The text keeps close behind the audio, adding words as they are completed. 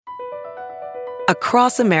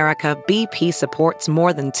Across America, BP supports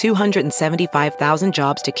more than 275,000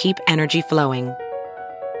 jobs to keep energy flowing.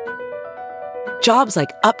 Jobs like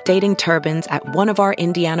updating turbines at one of our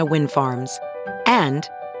Indiana wind farms and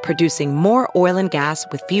producing more oil and gas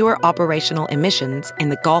with fewer operational emissions in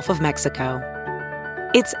the Gulf of Mexico.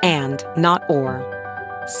 It's and, not or.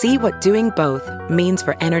 See what doing both means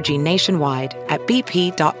for energy nationwide at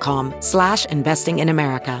bp.com/investing in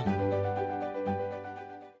America.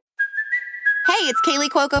 Hey, it's Kaylee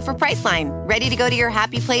Cuoco for Priceline. Ready to go to your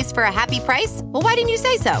happy place for a happy price? Well, why didn't you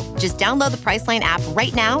say so? Just download the Priceline app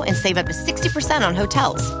right now and save up to 60% on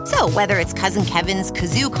hotels. So whether it's Cousin Kevin's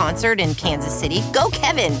Kazoo Concert in Kansas City, go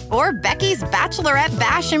Kevin, or Becky's Bachelorette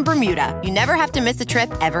Bash in Bermuda, you never have to miss a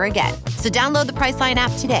trip ever again. So download the Priceline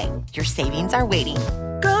app today. Your savings are waiting.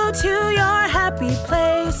 Go to your happy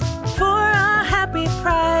place for a happy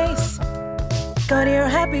price. Go to your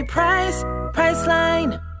happy price,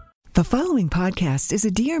 Priceline. The following podcast is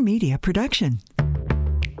a Dear Media production.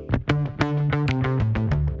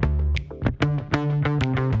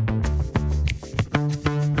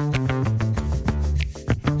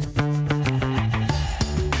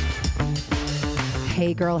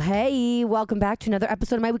 Hey girl, hey, welcome back to another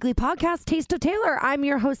episode of my weekly podcast, Taste of Taylor. I'm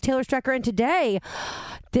your host, Taylor Strecker, and today,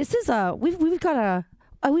 this is we've got a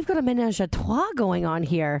menage a trois going on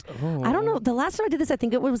here. Oh. I don't know, the last time I did this, I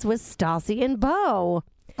think it was with Stassi and Bo.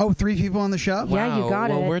 Oh, 3 people on the show? Yeah, wow. You got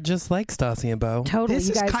it. Well, we're just like Stassi and Bo. Totally.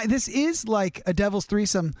 This is like a devil's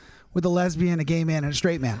threesome with a lesbian, a gay man, and a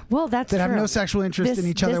straight man. Well, that's that true. have no sexual interest in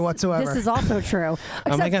each other whatsoever. This is also true.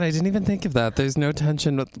 Oh my God, I didn't even think of that. There's no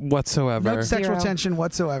tension whatsoever. No sexual tension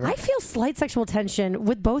whatsoever. I feel slight sexual tension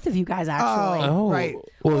with both of you guys, actually. Oh, right.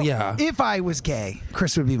 Well, yeah. If I was gay,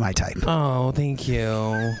 Chris would be my type. Oh, thank you.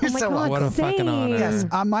 Oh my God, what a fucking honor. Yes,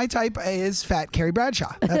 my type is Fat Carrie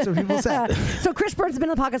Bradshaw. That's what people say. So Chris Burns has been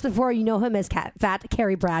on the podcast before. You know him as Fat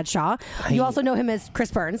Carrie Bradshaw. You also know him as Chris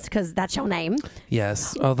Burns because that's your name.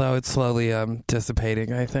 Yes, although it's slowly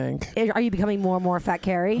dissipating, I think. Are you becoming more and more Fat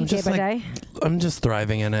Carrie day by day? I'm just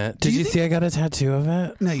thriving in it. Did you see I got a tattoo of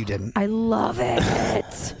it? No, you didn't. I love it.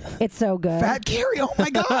 It's so good. Fat Carrie, oh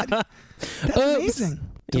my God. That's amazing.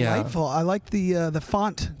 Delightful. Yeah. I like the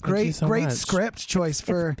font. Great script choice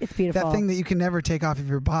for it's beautiful. That thing that you can never take off of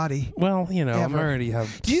your body. Well, you know, ever. I already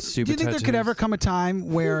have Do you stupid think tattoos. there could ever come a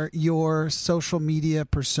time where your social media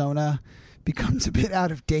persona becomes a bit out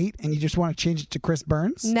of date and you just want to change it to Chris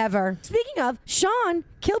Burns? Never. Speaking of, Sean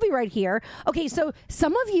Kilby right here. Okay, so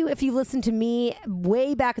some of you, if you listened to me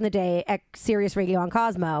way back in the day at Sirius Radio on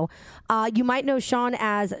Cosmo, you might know Sean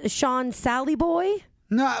as Sean Sally Boy.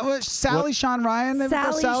 No, it was Sally Sean Ryan.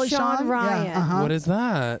 Sally Sean Ryan. Yeah, What is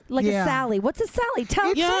that? Like a Sally. What's a Sally?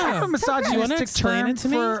 Tell It's kind of a misogynistic term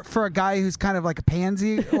for a guy who's kind of like a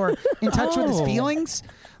pansy or in touch with his feelings.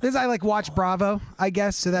 This I like watch Bravo, I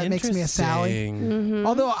guess, so that makes me a Sally. Mm-hmm.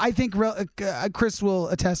 Although I think Chris will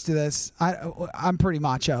attest to this. I'm pretty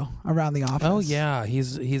macho around the office. Oh yeah,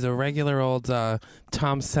 he's a regular old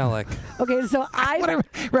Tom Selleck. Okay, so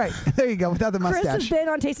right there you go without the mustache. Chris has been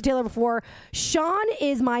on Taste of Taylor before. Sean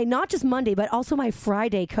is my not just Monday but also my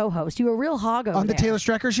Friday co-host. You were a real hog over on the Taylor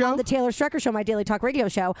Strecker Show. On the Taylor Strecker Show, my daily talk radio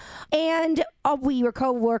show, and we were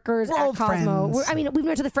co-workers at Cosmo. We've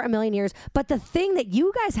known each other for a million years. But the thing that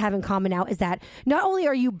you guys have in common now is that not only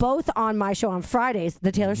are you both on my show on Fridays,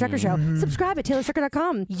 the Taylor Strecker Show. Subscribe at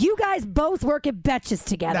TaylorStrecker.com. You guys both work at Betches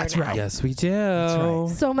together. That's now. right. Yes, we do. That's right.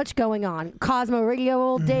 So much going on. Cosmo Radio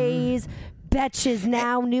old days. Betches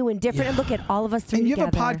now new and different. And look at all of us three together.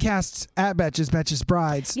 And you have a podcast at Betches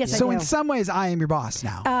Brides. Yes, so I do. in some ways, I am your boss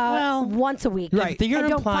now. Well, once a week. Right. You're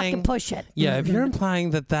don't implying, fucking push it. Yeah, if you're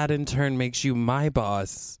implying that in turn makes you my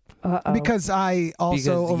boss. Uh-oh. Because I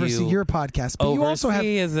also oversee your podcast. But you also have.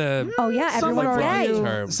 Everyone's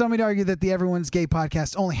gay. Some would argue that the Everyone's Gay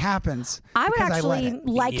podcast only happens. I would actually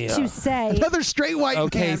like to say. Another straight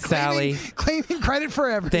white man Sally. Claiming credit for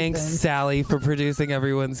everything. Thanks, Sally, for producing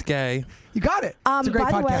Everyone's Gay. You got it. It's a great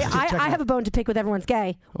by podcast. the way, I have a bone to pick with Everyone's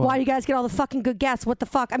Gay. What? Why do you guys get all the fucking good guests? What the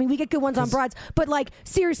fuck? I mean, we get good ones on Brides, but like,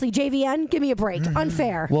 seriously, JVN, give me a break.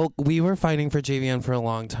 Unfair. Well, we were fighting for JVN for a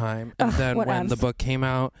long time. And then when the book came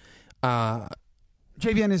out...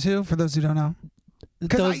 JVN is who, for those who don't know?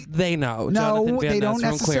 They know. No, Jonathan Van they don't Ness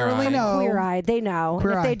from necessarily know. Queer Eye, they know.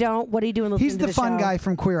 Queer if Eye. they don't, what are you doing listening He's to the fun show? guy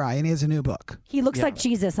from Queer Eye, and he has a new book. He looks like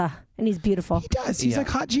Jesus, and he's beautiful. He does. He's like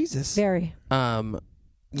hot Jesus. Very.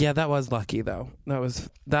 Yeah, that was lucky though.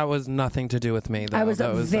 That was nothing to do with me though. I was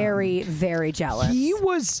very, very jealous. He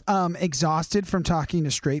was exhausted from talking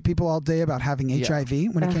to straight people all day about having HIV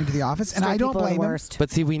when he came to the office, and I don't blame him.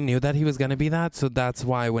 But see, we knew that he was going to be that, so that's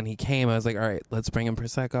why when he came, I was like, all right, let's bring him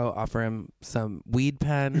Prosecco, offer him some weed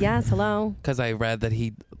pen. Yes, hello. Because I read that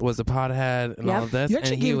he was a pothead and all of this. You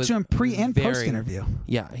actually gave it to him pre and post interview.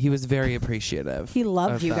 Yeah, he was very appreciative. He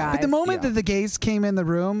loved you guys. But the moment that the gays came in the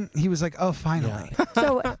room, he was like, oh, finally. Yeah.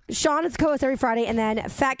 So Sean is co-host every Friday, and then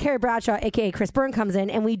Fat Carrie Bradshaw, a.k.a. Chris Byrne, comes in,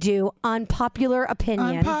 and we do Unpopular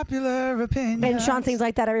Opinion. Unpopular Opinion. And Sean sings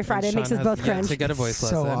like that every Friday. It makes us both cringe. To get a voice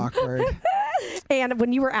lesson. So awkward. And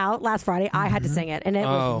when you were out last Friday, I had to sing it, and it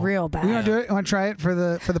was real bad. You want to do it? You want to try it for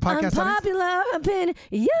the podcast? Unpopular Opinion.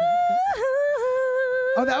 Yeah.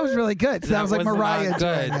 Oh, that was really good. So that was like Mariah.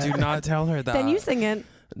 Good. Do not tell her that. Then you sing it.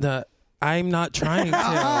 I'm not trying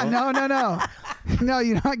to. No. No,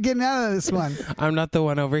 you're not getting out of this one. I'm not the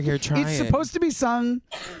one over here trying. It's supposed to be sung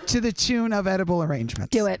to the tune of Edible Arrangements.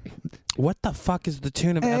 Do it. What the fuck is the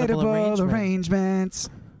tune of Edible Arrangements?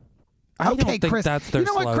 I don't think Chris, that's their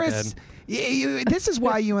slogan. What, Chris? This is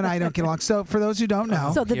why you and I don't get along. So for those who don't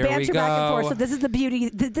know, so the banter back and forth. So this is the beauty.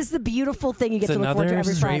 This is the beautiful thing you get to look forward to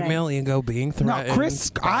every Friday. Another straight male ego being threatened. No, Chris,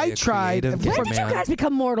 I tried. When did you guys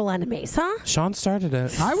become mortal enemies, huh? Sean started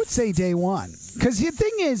it. I would say day one. Because the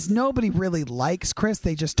thing is, nobody really likes Chris.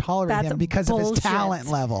 They just tolerate him because of his talent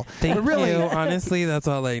level. Thank you. Honestly, that's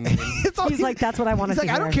all I need. He's like, that's what I want to hear.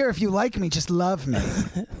 He's like, I don't care if you like me, just love me.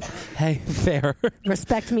 Hey, fair.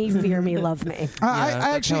 Respect me, fear me, love me.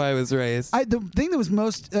 That's how I was raised. The thing that was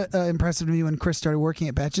most impressive to me when Chris started working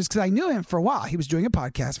at Betches, because I knew him for a while. He was doing a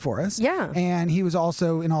podcast for us. Yeah. And he was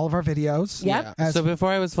also in all of our videos. Yep. Yeah. So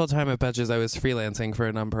before I was full-time at Betches, I was freelancing for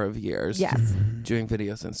a number of years. Yes. Doing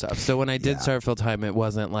videos and stuff. So when I did start full-time, it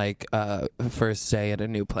wasn't like first day at a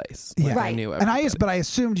new place. Like, right. I knew everybody. But I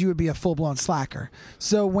assumed you would be a full-blown slacker.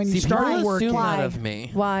 So when you started working... assume that of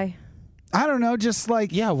me. Why? I don't know, just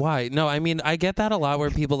like... Yeah, why? No, I mean, I get that a lot where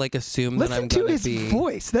people like assume that I'm going to be... Listen to his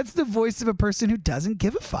voice. That's the voice of a person who doesn't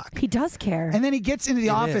give a fuck. He does care. And then he gets into the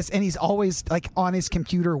office and he's always like on his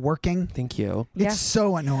computer working. Thank you. It's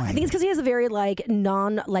so annoying. I think it's because he has a very like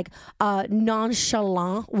nonchalant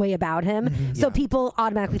way about him. Mm-hmm. So people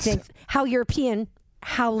automatically think, how European...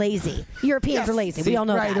 How lazy. Europeans are lazy. We all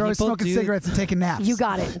know that. They're always smoking cigarettes and taking naps. You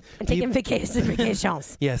got it. And taking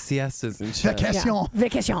vacations. Yeah, siestas and shit.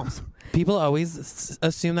 Vacations. People always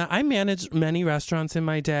assume that I manage many restaurants in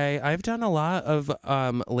my day. I've done a lot of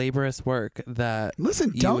laborious work that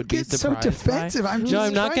don't get so defensive. I'm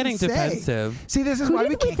not getting defensive. See, this is why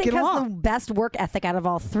we can't get along. Who has the best work ethic out of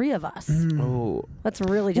all three of us? Oh, let's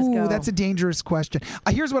really just go. That's a dangerous question.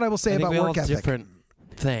 Here's what I will say about work ethic. Different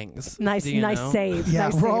things. Nice save. Yeah,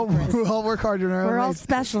 nice we all work hard in our own ways. We're all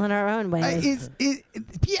special in our own ways.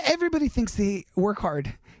 Everybody thinks they work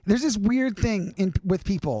hard. There's this weird thing with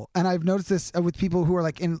people, and I've noticed this with people who are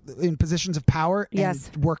like in positions of power and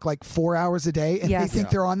work like 4 hours a day, and they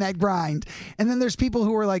think they're on that grind. And then there's people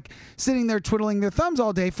who are like sitting there twiddling their thumbs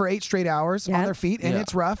all day for 8 straight hours on their feet, and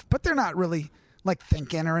it's rough, but they're not really like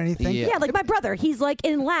thinking or anything. Yeah, like my brother, he's like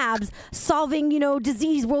in labs solving, world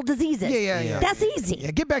diseases. Yeah. That's easy. Yeah,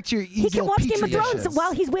 get back to your easy. He can watch Game of Thrones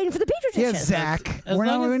while he's waiting for the petri dishes. Yeah, Zach. We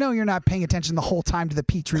know you're not paying attention the whole time to the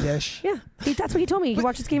petri dish. Yeah, that's what he told me. He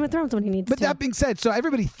watches Game of Thrones when he needs to. But that being said, so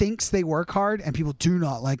everybody thinks they work hard, and people do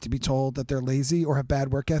not like to be told that they're lazy or have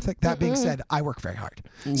bad work ethic. That being said, I work very hard.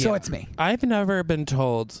 So it's me. I've never been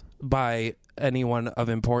told by anyone of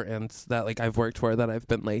importance that like I've worked for that I've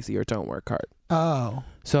been lazy or don't work hard. Oh.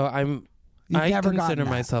 So I consider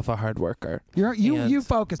myself a hard worker. You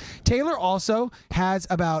focus. Taylor also has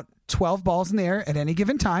about 12 balls in the air at any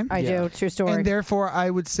given time. I do. True story. And therefore,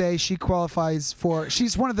 I would say she qualifies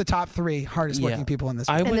she's one of the top 3 hardest working people in this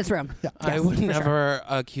room. In this room. Yeah. I would never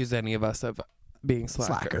accuse any of us of being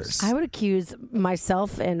slackers. I would accuse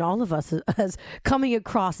myself and all of us as coming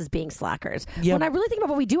across as being slackers. Yep. When I really think about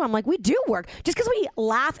what we do, I'm like, we do work. Just because we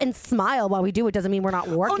laugh and smile while we do it doesn't mean we're not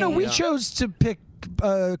working. Oh, no, we chose to pick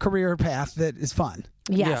a career path that is fun.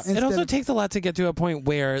 Yes. Yeah. It also takes a lot to get to a point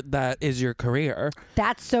where that is your career.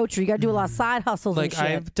 That's so true. You got to do a lot of side hustles and shit.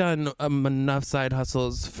 I've done enough side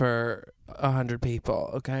hustles for 100 people,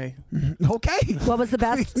 okay? Okay. What was the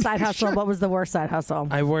best side hustle? Sure. What was the worst side hustle?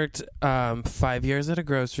 I worked 5 years at a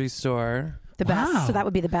grocery store. The best? Wow. So that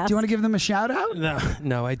would be the best? Do you want to give them a shout out?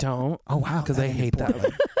 No, I don't. Oh, wow. Because I hate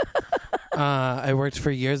that. I worked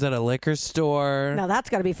for years at a liquor store. Now that's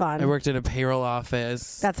got to be fun. I worked in a payroll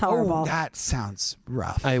office. That's horrible. Oh, that sounds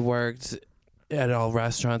rough. I worked at all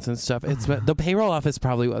restaurants and stuff. It's the payroll office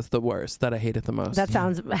probably was the worst that I hated the most. That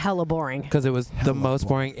sounds hella boring. Because it was the most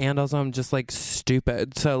boring, and also I'm just like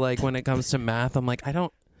stupid. So like when it comes to math, I'm like,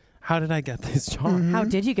 how did I get this job? Mm-hmm. How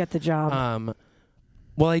did you get the job?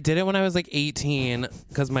 Well, I did it when I was like 18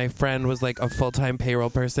 because my friend was like a full-time payroll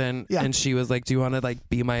person, and she was like, "Do you want to like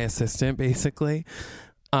be my assistant?" Basically,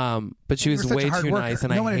 but she was way too nice,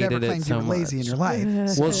 and I hated it so much. Lazy in your life.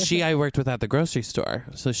 Well, I worked with at the grocery store,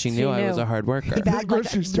 so she knew I was a hard worker. He bagged like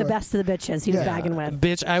the best of the bitches he was bagging with.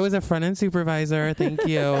 Bitch, I was a front-end supervisor. Thank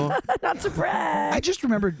you. Not to brag. I just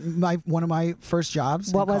remembered one of my first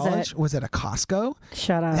jobs What in was college it? was at a Costco.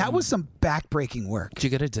 Shut up. That was some back-breaking work. Did you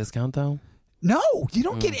get a discount though? No, you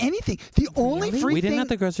don't get anything. The only free thing... We didn't at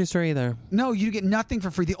the grocery store either. No, you get nothing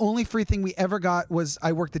for free. The only free thing we ever got was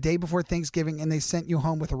I worked the day before Thanksgiving and they sent you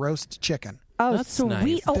home with a roast chicken. Oh, that's sweet.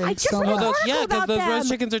 Nice. Oh, I just read an article about those them. roast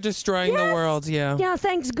chickens are destroying the world. Yeah. Yeah,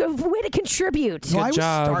 thanks. Good way to contribute. Well, I was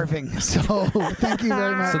job. starving, so thank you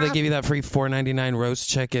very much. So they give you that free $4.99 roast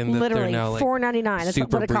chicken. That Literally, they're now, like, $4.99. That's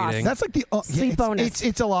super what it costs. breeding. That's like the Sweet bonus.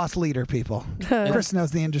 It's a lost leader, people. Chris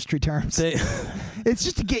knows the industry terms. It's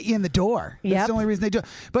just to get you in the door. That's the only reason they do it.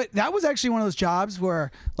 But that was actually one of those jobs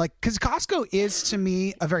where, like, because Costco is to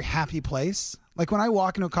me a very happy place. Like when I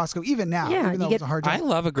walk into a Costco, even now, even though it's a hard job. I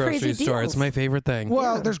love a grocery store. It's my favorite thing.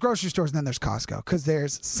 Well, there's grocery stores and then there's Costco because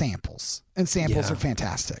there's samples, and samples are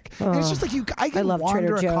fantastic. And it's just like I can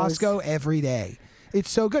wander at Costco every day. It's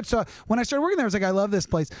so good. So when I started working there, I was like, I love this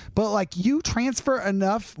place. But like you transfer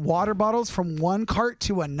enough water bottles from one cart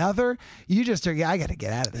to another, you just are, I got to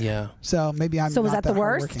get out of there. Yeah. So maybe I'm. So was not that the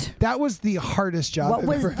worst? hardworking. That was the hardest job. What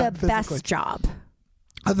was the best job?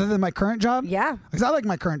 Other than my current job? Yeah. Because I like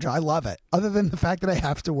my current job. I love it. Other than the fact that I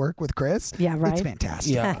have to work with Chris. Yeah, right. It's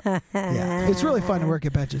fantastic. Yeah. Yeah. It's really fun to work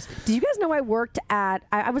at Betches. Did you guys know I worked at,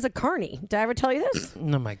 I was a carny. Did I ever tell you this?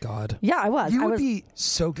 Oh my God. Yeah, I was. You would be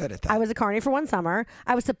so good at that. I was a carny for one summer.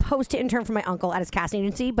 I was supposed to intern for my uncle at his casting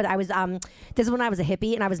agency, but I was, this is when I was a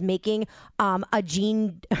hippie and I was making a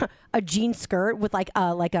jean skirt with like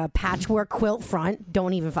a patchwork quilt front.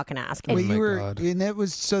 Don't even fucking ask. Wait, and that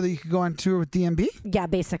was so that you could go on tour with DMB? Yeah,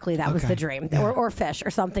 basically that was the dream. Yeah. Or Fish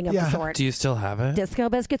or something of the sort. Do you still have it? Disco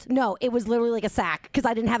Biscuits? No, it was literally like a sack because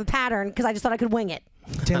I didn't have a pattern because I just thought I could wing it.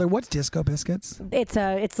 Taylor, what's Disco Biscuits?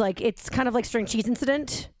 It's kind of like String Cheese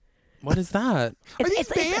Incident. What is that? Are these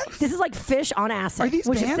bands? This is like Fish on acid, Are these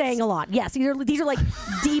which bands? is saying a lot. Yes, these are like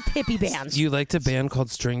deep hippie bands. You liked a band called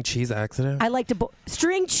String Cheese Accident? I liked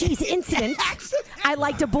String Cheese Incident. I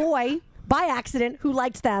liked a boy by accident who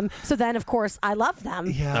liked them. So then, of course, I loved them.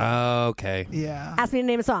 Yeah. Okay. Yeah. Ask me to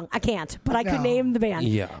name a song. I can't, but I could name the band.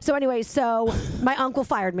 Yeah. So anyway, my uncle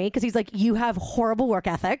fired me because he's like, you have horrible work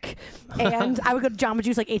ethic. And I would go to Jamba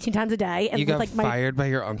Juice like 18 times a day. And You got like fired by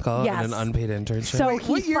your uncle in an unpaid internship? So Wait,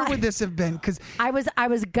 what year would this have been? Because I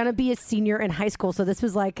was going to be a senior in high school. So this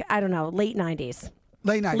was like, I don't know, late 90s.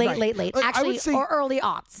 Late 90s. Late. Like, Actually, I would say or early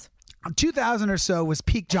aughts. 2000 or so was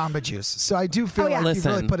peak Jamba Juice. So I do feel like Listen,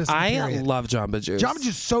 you really put us in I period. love Jamba Juice. Jamba Juice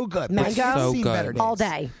is so good. Mango? I've So seen good. better days. All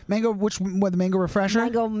day. Mango, the Mango Refresher?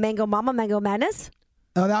 Mango Mama, Mango Madness.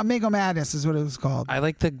 Oh, that Mango Madness is what it was called. I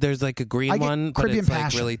like there's like a green I get one, but Caribbean it's like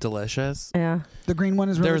Passion. really delicious. Yeah. The green one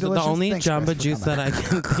is really There's delicious. the only Thanks, Jamba Chris, for Juice that coming. I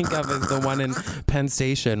can think of is the one in Penn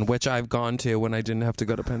Station, which I've gone to when I didn't have to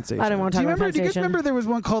go to Penn Station. I don't want to Do talk you about remember? Do you guys Penn Station. remember there was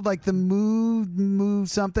one called like the Moo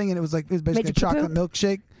something, and it was basically Made a you chocolate poo-poo?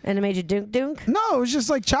 milkshake. And it made you dunk? No, it was just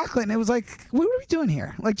like chocolate, and it was like, what are we doing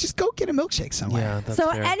here? Like, just go get a milkshake somewhere. Yeah, that's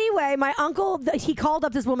So fair. anyway, my uncle, he called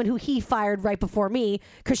up this woman who he fired right before me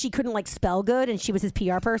because she couldn't like spell good and she was his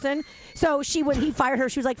PR person. So he fired her.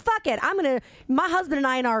 She was like, fuck it. My husband and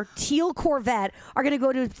I in our teal Corvette are going to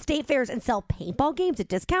go to state fairs and sell paintball games at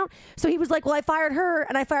discount. So he was like, well, I fired her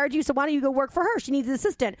and I fired you. So why don't you go work for her? She needs an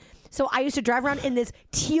assistant. So I used to drive around in this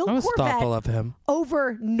teal That was thoughtful Corvette of him.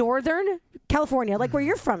 over Northern California, like where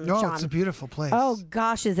you're from, No, Sean. it's a beautiful place. Oh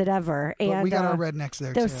gosh, is it ever? But And we got our rednecks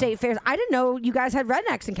there, Those too. state fairs. I didn't know you guys had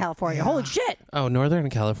rednecks in California. Yeah. Holy shit! Oh, Northern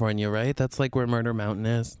California, right? That's like where Murder Mountain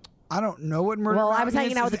is. I don't know what murder. Well, I was Mountain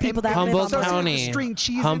hanging is. out with the Is it people that live Humboldt on the- associated with County. the string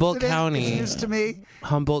cheese Humboldt incident? County. It's news to me.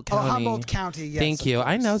 Humboldt County. Oh, Humboldt County. Yes. Thank you.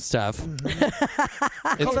 I know stuff.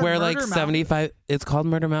 It's Called where Murder like Mountain. 75. It's called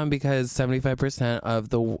Murder Mountain because 75% of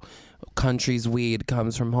the country's weed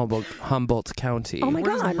comes from Humboldt County. Oh my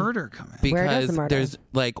Where does God. murder come in? Where does Because the murder? there's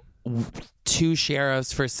like 2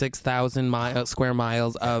 sheriffs for 6,000 square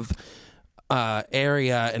miles of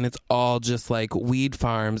area, and it's all just like weed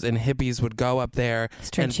farms, and hippies would go up there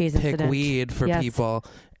String and cheese pick incident. weed for Yes. people.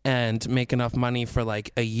 and make enough money for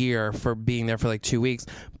like a year for being there for like 2 weeks.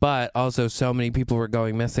 But also so many people were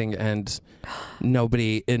going missing and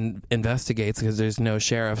nobody investigates because there's no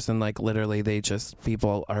sheriffs, and like literally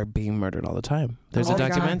people are being murdered all the time. There's a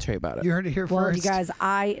documentary about it. You heard it here first. Well, you guys,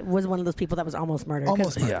 I was one of those people that was almost murdered.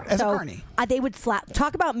 Almost murdered. Yeah. As a carny. They would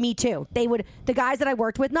talk about me too. The guys that I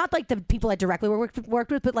worked with, not like the people I directly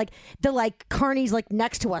worked with, but like the like carnies like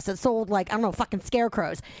next to us that sold like, I don't know, fucking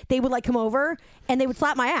scarecrows. They would like come over and they would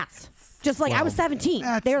slap my ass. Just like I was 17.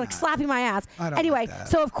 They were like slapping my ass. Anyway,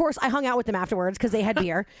 so of course I hung out with them afterwards because they had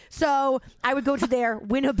beer. So I would go to their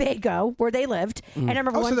Winnebago where they lived. And I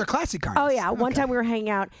remember so they're classic carnies. Oh yeah. One time we were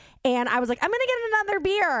hanging out and I was like, I'm going to get another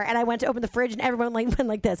beer. And I went to open the fridge and everyone like went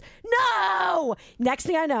like this. No! Next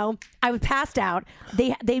thing I know, I was passed out.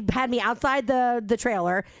 They had me outside the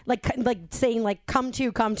trailer, like saying like, come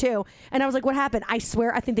to. And I was like, what happened? I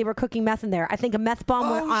swear, I think they were cooking meth in there. I think a meth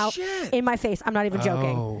bomb went out in my face. I'm not even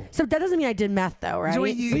joking. So that doesn't mean I did meth though, right?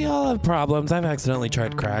 We all have problems. I've accidentally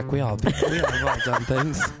tried crack. We all have done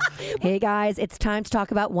things. Hey guys, it's time to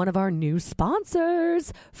talk about one of our new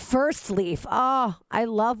sponsors, First Leaf. Oh, I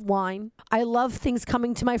love wine. I love things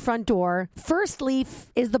coming to my front door. First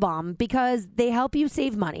Leaf is the bomb because they help you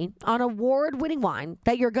save money on award-winning wine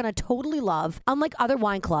that you're going to totally love. Unlike other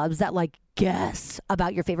wine clubs that like guess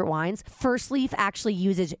about your favorite wines, First Leaf actually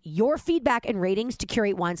uses your feedback and ratings to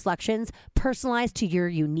curate wine selections personalized to your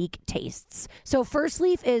unique tastes. So First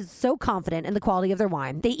Leaf is so confident in the quality of their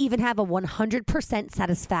wine, they even have a 100%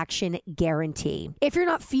 satisfaction guarantee. If you're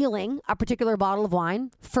not feeling a particular bottle of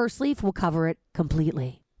wine, First Leaf will cover it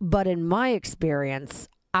completely. But in my experience,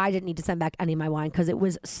 I didn't need to send back any of my wine because it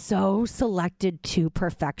was so selected to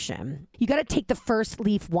perfection. You got to take the First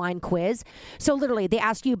Leaf wine quiz. So literally, they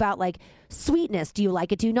ask you about like sweetness. Do you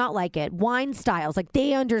like it? Do you not like it? Wine styles. Like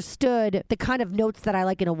they understood the kind of notes that I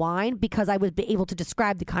like in a wine because I was able to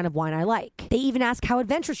describe the kind of wine I like. They even ask how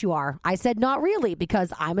adventurous you are. I said not really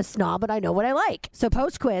because I'm a snob and I know what I like. So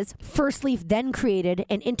post-quiz, First Leaf then created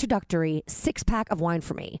an introductory 6-pack of wine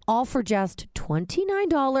for me, all for just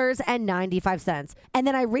 $29.95. And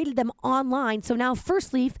then I rated them online. So now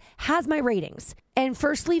First Leaf has my ratings. And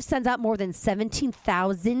First Leaf sends out more than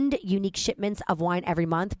 17,000 unique shipments of wine every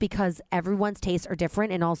month because everyone's tastes are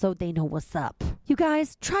different and also they know what's up. You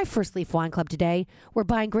guys, try First Leaf Wine Club today, where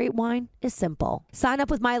buying great wine is simple. Sign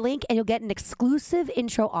up with my link and you'll get an exclusive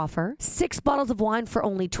intro offer. 6 bottles of wine for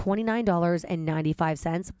only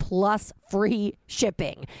 $29.95 plus free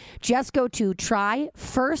shipping. Just go to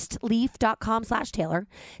tryfirstleaf.com/Taylor.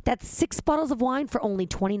 That's 6 bottles of wine for only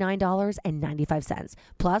 $29.95.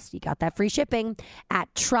 Plus, you got that free shipping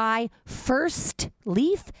at tryfirstleaf,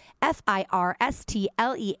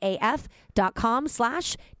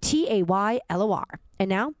 FIRSTLEAF.com/TAYLOR. And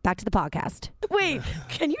now back to the podcast. Wait,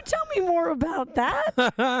 can you tell me more about that?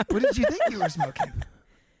 What did you think you were smoking?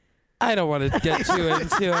 I don't want to get too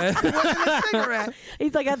into it. It wasn't a cigarette.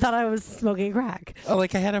 He's like, I thought I was smoking crack. Oh,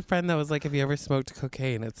 like I had a friend that was like, have you ever smoked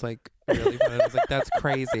cocaine? It's like really fun. I was like, that's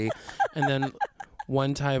crazy. And then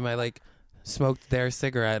one time I like smoked their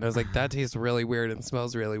cigarette and I was like, that tastes really weird and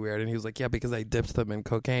smells really weird. And he was like, yeah, because I dipped them in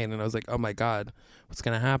cocaine. And I was like, oh my God, what's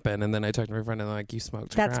going to happen? And then I talked to my friend and they're like, you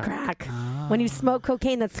smoked crack. That's crack. Oh. When you smoke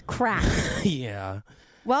cocaine, that's crack. Yeah.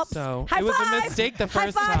 Well, so it was a mistake the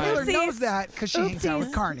first time. Taylor knows that because she hangs out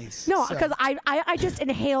with carnies. No, because I just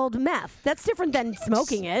inhaled meth. That's different than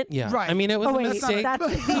smoking it. Yeah, right. I mean, it was a mistake. That's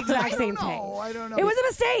the exact same thing. I don't know. It was a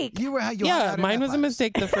mistake. Mine was a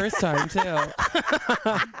mistake the first time too.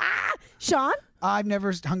 Sean? I've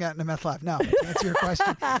never hung out in a meth lab. No, to answer your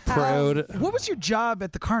question. Proud. What was your job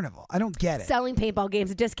at the carnival? I don't get it. Selling paintball games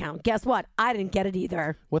at discount. Guess what? I didn't get it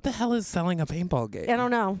either. What the hell is selling a paintball game? I don't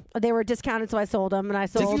know. They were discounted, so I sold them, and I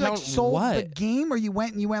sold. Did you sold the game, or you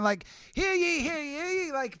went like here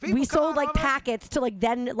ye, like people we sold like packets to like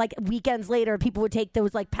then like weekends later, people would take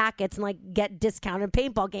those like packets and like get discounted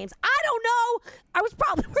paintball games. I don't know. I was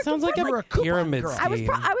probably sounds like a pyramid scheme. I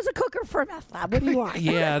was a cooker for a meth lab. What do you want?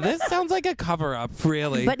 Yeah, this sounds like a cover up,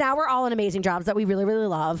 really. But now we're all in amazing jobs that we really, really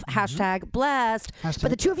love. #blessed. But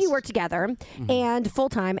the two of you work together and full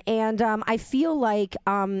time, and I feel like,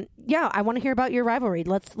 I want to hear about your rivalry.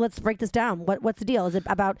 Let's break this down. What's the deal? Is it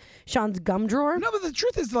about Sean's gum drawer? No, but the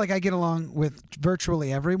truth is, like, I get along with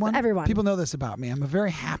virtually everyone. Everyone. People know this about me. I'm a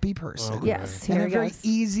very happy person. Okay. Yes, and I'm very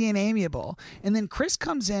easy and amiable. And then Chris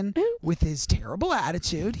comes in with his terrible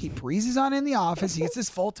attitude. He breezes on in the office. He gets his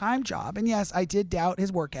full-time job. And yes, I did doubt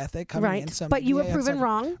his work ethic coming in. But you were proven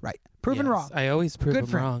wrong. Right. Proven wrong. I always prove him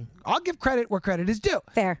wrong. I'll give credit where credit is due.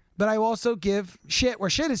 Fair. But I also give shit where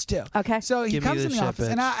shit is due. Okay. So he comes in the office,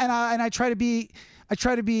 and I try to be I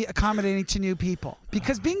try to be accommodating to new people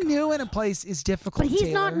because being new in a place is difficult. But he's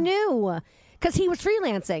Taylor. not new. Because he was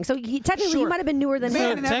freelancing, so technically he might have been newer than me.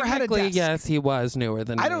 Technically, yes, he was newer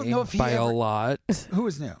than me. I don't know if he by ever, a lot. Who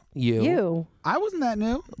was new? You. I wasn't that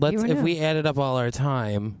new. If we added up all our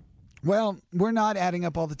time. Well, we're not adding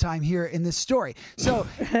up all the time here in this story. So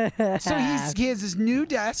he has his new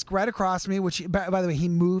desk right across me, which, by the way, he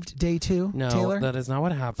moved day 2, No, Taylor. that is not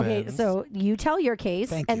what happened. Okay, so you tell your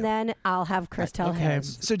case, and then I'll have Chris tell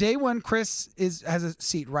his. So day 1, Chris has a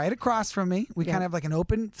seat right across from me. We kind of have like an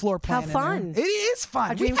open floor plan. How fun. It is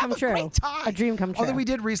fun. A dream come true. Great time. A dream come true. Although we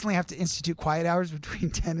did recently have to institute quiet hours between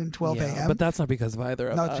 10 and 12 a.m. But that's not because of either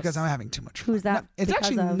of us. No, it's because I'm having too much fun. Who's that? No, it's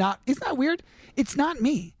actually not. Isn't that weird? It's not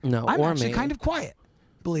me. No, I'm or actually me. kind of quiet.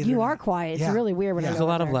 Believe it or You are not. quiet. It's Yeah. really weird when Yeah. I There's go a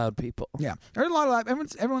lot there. of loud people. Yeah, there's a lot of loud.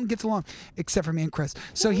 Everyone gets along except for me and Chris.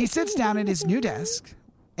 So he sits down at his new desk,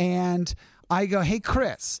 and I go, "Hey,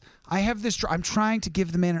 Chris, I have this. I'm trying to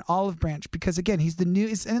give the man an olive branch because again, he's the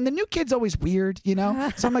new, and the new kid's always weird, you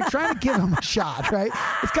know. So I'm like trying to give him a shot, right?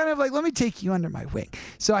 It's kind of like, let me take you under my wing.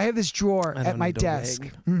 So I have this drawer at my desk.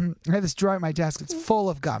 I have this drawer at my desk. It's full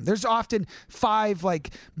of gum. There's often 5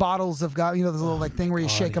 like bottles of gum. You know, the little like thing where you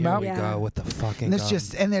shake them out. Here we go with the fucking.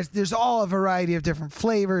 And there's all a variety of different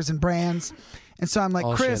flavors and brands. And so I'm like,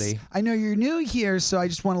 All Chris, shitty. I know you're new here, so I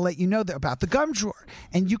just want to let you know about the gum drawer.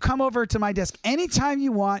 And you come over to my desk anytime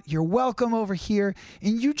you want. You're welcome over here.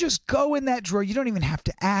 And you just go in that drawer. You don't even have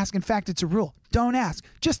to ask. In fact, it's a rule. Don't ask.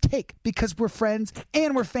 Just take, because we're friends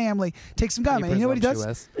and we're family. Take some gum. And you know what he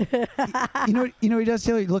does? you know what he does,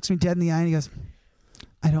 Taylor? He looks me dead in the eye and he goes,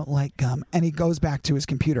 I don't like gum. And he goes back to his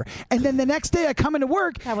computer. And then the next day I come into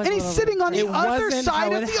work and he's sitting on the other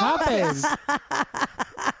side of the office.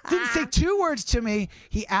 Didn't say 2 words to me.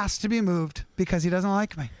 He asked to be moved because he doesn't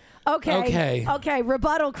like me. Okay.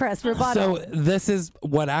 Rebuttal, Chris. Rebuttal. So this is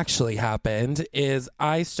what actually happened is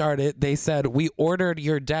they said, we ordered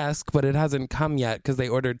your desk, but it hasn't come yet because they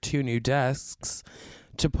ordered 2 new desks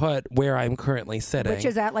to put where I'm currently sitting. Which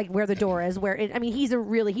is at like where the door is. He's a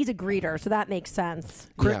greeter, so that makes sense.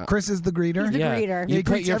 Chris is the greeter? He's the greeter. You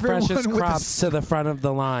put your freshest crops to the front of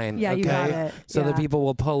the line. Yeah, you got it. So that people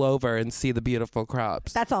will pull over and see the beautiful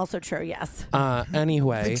crops. That's also true, yes.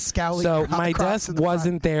 Anyway, so my desk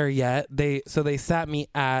wasn't there yet. They sat me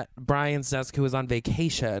at Brian's desk, who was on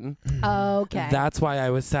vacation. Okay. That's why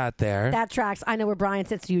I was sat there. That tracks. I know where Brian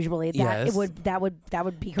sits usually. That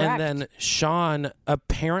would be correct. And then Sean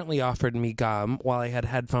apparently offered me gum while I had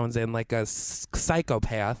headphones in, like a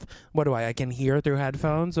psychopath. What do I can hear through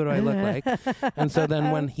headphones? What do I look like? And so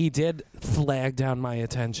then when he did flag down my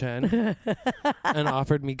attention and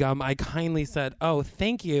offered me gum, I kindly said, oh,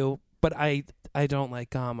 thank you, but I don't like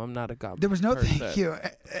gum. I'm not a gum There was no person. thank you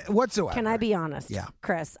whatsoever. Can I be honest? Yeah.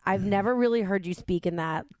 Chris, I've never really heard you speak in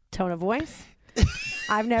that tone of voice.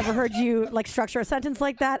 I've never heard you like structure a sentence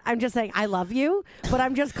like that. I'm just saying I love you, but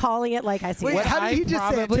I'm just calling it like I see. Wait, it. how did he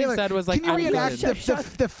just say it, Taylor? Said was like, can you reenact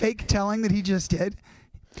the fake telling that he just did?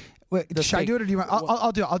 Wait, should I do it or do you want?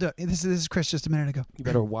 I'll do it. I'll do it. This is Chris just a minute ago. You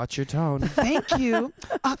better watch your tone. Thank you.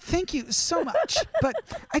 Thank you so much. But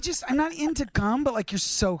I'm not into gum, but like you're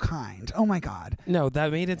so kind. Oh my God. No,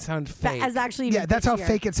 that made it sound fake. That is actually that's how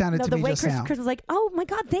fake it sounded to me just now. The way Chris was like, oh my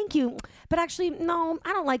God, thank you. But actually, no,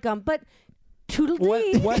 I don't like gum. But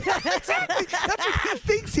toodle-dee. What that's what he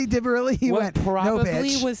thinks he did. Really, he what went. probably no,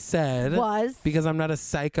 bitch. was said was because I'm not a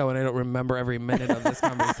psycho and I don't remember every minute of this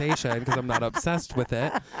conversation because I'm not obsessed with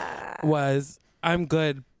it. Was I'm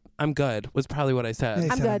good. Was probably what I said.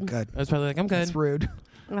 I'm good. I was probably like, I'm good. That's rude.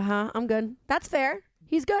 I'm good. That's fair.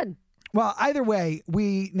 He's good. Well, either way,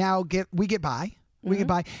 we get by. We get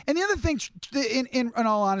by. And the other thing, in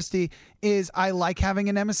all honesty, is I like having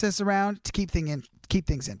a nemesis around to keep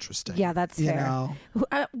things interesting. Yeah, that's fair. Know?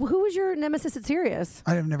 Who was your nemesis at Sirius?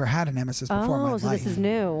 I've never had a nemesis before in my life. So this is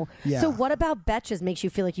new. Yeah. So what about Betches makes you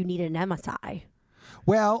feel like you need a nemesis?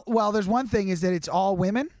 Well, there's one thing is that it's all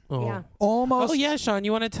women. Oh. Yeah. Almost. Oh, yeah, Sean,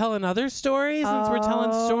 you want to tell another story since we're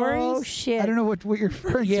telling stories? Oh, shit. I don't know what you're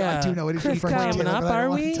referring to. I do know what he's referring to. Climbing up, but I don't are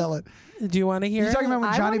want we? to tell it. Do you want to hear You're talking about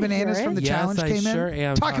when Johnny Bananas from the challenge came in? Yes, I sure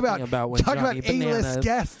am. Talk about when talk Johnny about A-list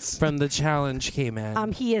guests from the challenge came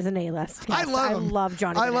in. He is an A-list. I love him. I love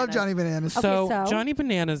Johnny Bananas. I love Johnny Bananas. So Johnny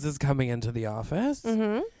Bananas is coming into the office.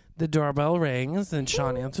 Mm-hmm. The doorbell rings and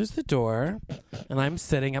Sean answers the door, and I'm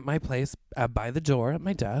sitting at my place by the door at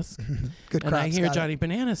my desk. Good and I hear Johnny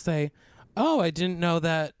Bananas say, "Oh, I didn't know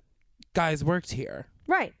that guys worked here."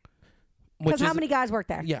 Right. Because how many guys work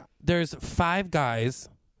there? Yeah, there's 5 guys.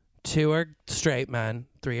 2 are straight men,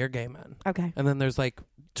 3 are gay men. Okay. And then there's like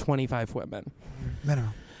 25 women.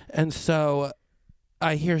 Minimum. And so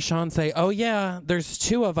I hear Sean say, "Oh yeah, there's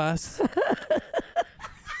 2 of us."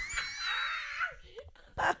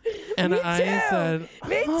 And Me I too. said,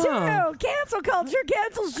 Me too. Cancel culture.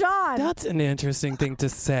 Cancel Sean. That's an interesting thing to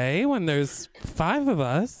say when there's 5 of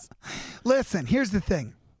us. Listen, here's the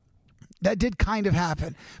thing. That did kind of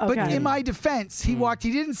happen. Okay. But in my defense, he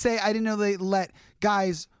didn't say, I didn't know they let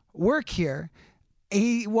guys work here.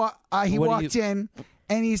 He walked in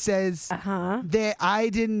and he says, I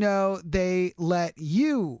didn't know they let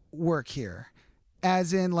you work here.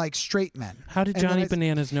 As in, like, straight men. How did Johnny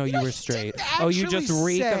Bananas know you were straight? Oh, you just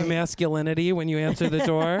reek of masculinity when you answer the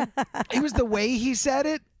door? It was the way he said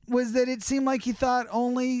it, was that it seemed like he thought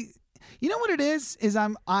only... You know what it is?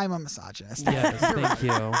 I'm a misogynist. Yes, thank you.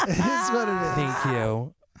 That's what it is. Thank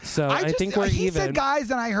you. So I think we're he even. He said guys,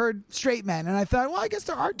 and I heard straight men, and I thought, well, I guess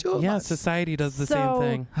there are 2 of us. Yeah, society does the same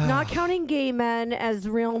thing. Not counting gay men as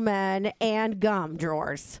real men and gum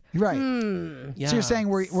drawers. Right. Yeah. So you're saying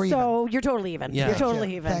we're even. So you're totally even. Yeah. You're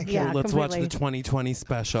totally even. Thank you. Yeah, Let's completely. watch the 2020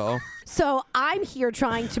 special. So I'm here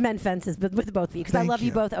trying to mend fences with both of you because I love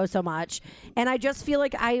you both so much. And I just feel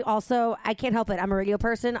like I can't help it. I'm a radio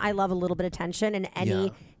person. I love a little bit of tension in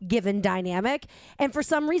any given dynamic. And for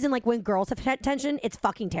some reason, like when girls have tension, it's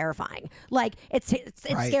fucking terrifying. Like it's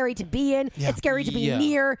scary to be in. Yeah. It's scary to be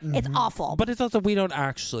near. Mm-hmm. It's awful. But it's also, we don't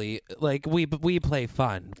actually, like, we play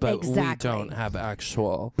fun, but exactly. we don't have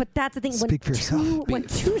actual. But that's the thing. Speak for yourself. When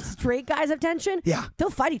 2 straight guys have tension, they'll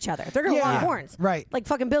fight each other. They're going to lock horns. Right. Like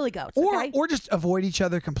fucking billy goats. Or just avoid each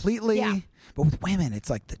other completely. Yeah. But with women, it's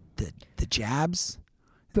like the jabs.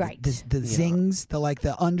 Right. The zings,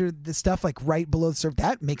 the under the stuff like right below the surface.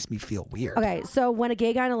 That makes me feel weird. Okay, so when a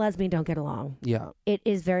gay guy and a lesbian don't get along, it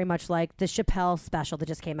is very much like the Chappelle special that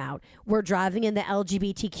just came out. We're driving in the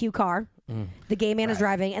LGBTQ car. The gay man is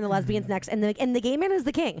driving, and the lesbian's next, and the gay man is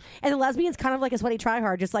the king, and the lesbian's kind of like a sweaty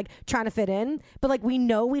tryhard, just like trying to fit in. But like we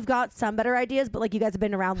know we've got some better ideas, but like you guys have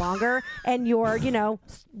been around longer, and you're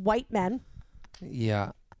white men.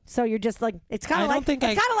 Yeah. So you're just like it's kind of like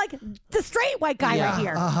the straight white guy right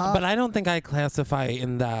here. But I don't think I classify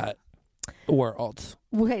in that world.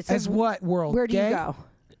 Okay, so as what world? Where do gay? you go?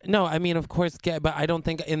 No, I mean, of course, gay, but I don't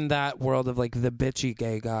think in that world of like the bitchy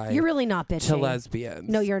gay guy. You're really not bitchy. To lesbians.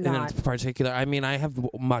 No, you're not. In particular, I mean, I have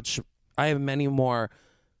many more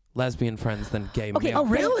lesbian friends than gay men. Oh,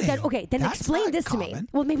 really? Then that's explain this common. to me.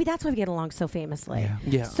 Well, maybe that's why we get along so famously.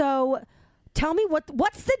 Yeah. So tell me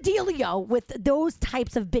what's the dealio with those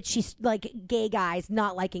types of bitchy like gay guys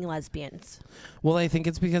not liking lesbians? Well, I think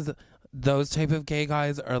it's because those type of gay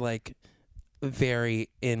guys are like very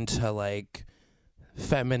into like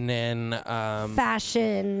feminine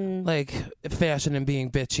fashion, like fashion and being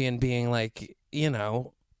bitchy and being like,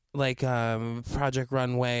 like Project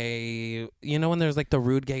Runway, when there's like the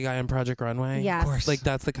rude gay guy on Project Runway? Yes. Of course. Like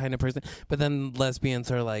that's the kind of person. But then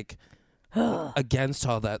lesbians are like against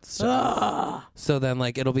all that stuff. So then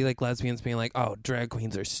like it'll be like lesbians being like, oh, drag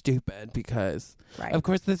queens are stupid because of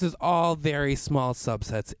course this is all very small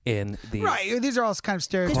subsets in the these are all kind of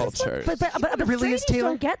stereotypes. cultures. But really is, straighties Taylor?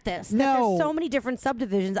 don't get this. No. There's so many different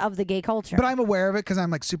subdivisions of the gay culture. But I'm aware of it because I'm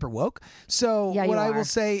like super woke. So what I will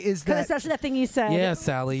say is that especially that thing you said. Yeah,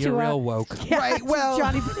 Sally, you're real woke. Yeah, right. Well,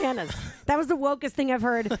 Johnny Bananas. That was the wokest thing I've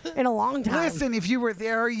heard in a long time. Listen, if you were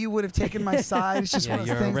there, you would have taken my side. It's just one of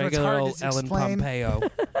those things you're a where it's regular hard old to Ellen explain. Pompeo.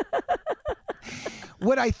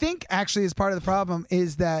 What I think actually is part of the problem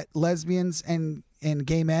is that lesbians and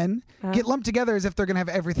gay men get lumped together as if they're going to have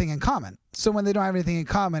everything in common. So when they don't have anything in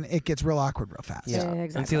common, it gets real awkward real fast. Yeah,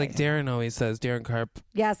 exactly. And see, like Darren Karp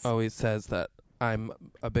Yes. always says that I'm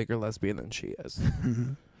a bigger lesbian than she is.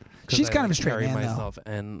 She's kind of a I straight carry man, myself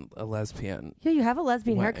and a lesbian. Yeah, you have a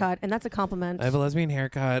lesbian way. haircut, and that's a compliment. I have a lesbian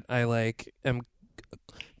haircut. I like am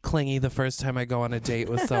clingy the first time I go on a date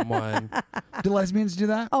with someone. Do lesbians do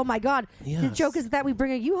that? Oh my God! Yes. The joke is that we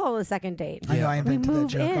bring a U-Haul a second date. I know I invented that move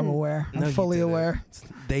joke. in. I'm aware. No, I'm you fully didn't. aware.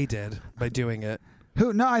 They did by doing it.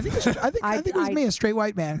 Who? No, I think it was I- me, a straight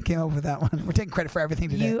white man, came up with that one. We're taking credit for everything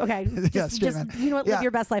today. Okay, Yeah, just straight man. you know what? Live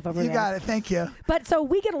your best life over You there. got it. Thank you. But so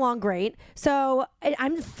we get along great. So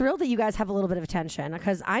I'm thrilled that you guys have a little bit of attention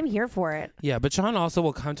because I'm here for it. Yeah, but Sean also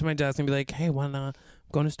will come to my desk and be like, "Hey, wanna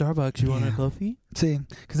go to Starbucks? You want a coffee?" See,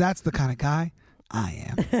 because that's the kind of guy I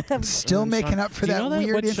am. I'm still making up for Do you that know that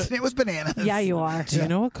weird what incident with bananas. Yeah, you are. Do you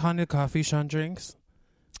know what kind of coffee Sean drinks?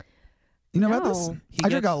 You know about this? No. I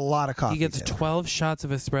drink a lot of coffee. He gets Taylor. 12 shots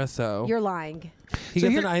of espresso. You're lying. He So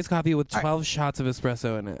gets here- an iced coffee with 12 shots of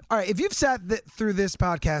espresso in it. All right, if you've sat through this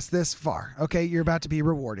podcast this far, okay, you're about to be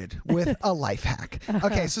rewarded with a life hack.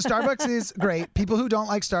 Okay, so Starbucks is great. People who don't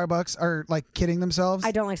like Starbucks are like kidding themselves.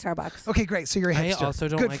 I don't like Starbucks. Okay, great. So you're a I hipster. also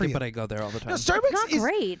don't Good like for it, you. but I go there all the time. No, Starbucks not is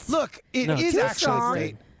great. Look, it No, is it's actually strong.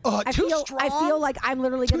 great. Strong? I feel like I'm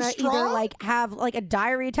literally going to either like have like a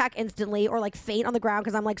diarrhea attack instantly or like faint on the ground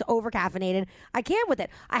because I'm like over caffeinated. I can't with it.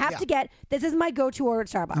 I have to get, this is my go-to order at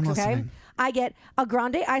Starbucks, okay? I get a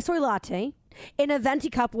grande ice soy latte in a venti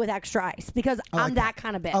cup with extra ice because I'm that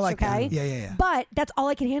kind of bitch, okay? That. Yeah. But that's all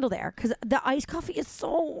I can handle there because the iced coffee is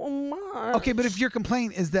so much. Okay, but if your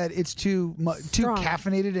complaint is that it's too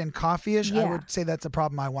caffeinated and coffee-ish, I would say that's a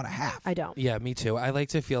problem I want to have. I don't. Yeah, me too. I like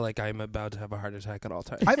to feel like I'm about to have a heart attack at all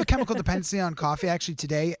times. I have a chemical dependency on coffee. Actually,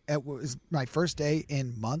 today it was my first day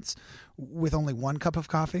in months with only 1 cup of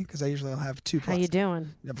coffee because I usually will have 2 plus. How you doing?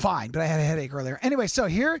 Fine, but I had a headache earlier. Anyway, so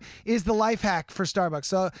here is the life hack for Starbucks.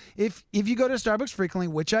 So if you go to Starbucks frequently,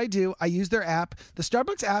 which I do, I use their app. The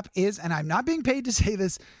Starbucks app is, and I'm not being paid to say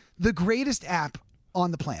this, the greatest app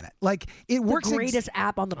on the planet. Like it works. The greatest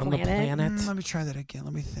app on the planet. Let me try that again.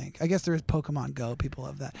 Let me think. I guess there is Pokemon Go. People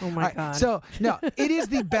love that. Oh my God. So no, it is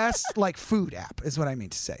the best like food app is what I mean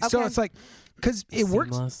to say. Okay. So it's like because it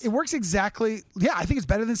works. It works exactly. Yeah, I think it's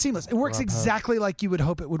better than Seamless. It works exactly like you would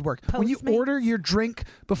hope it would work. When you order your drink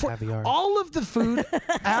before, all of the food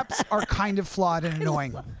apps are kind of flawed and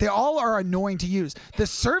annoying. They all are annoying to use. The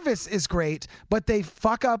service is great, but they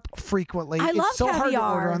fuck up frequently. I love so hard to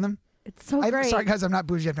order on them. It's so great. Sorry, guys, I'm not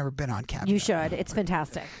bougie. I've never been on Caviar. You should. It's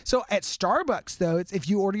fantastic. So at Starbucks, though, if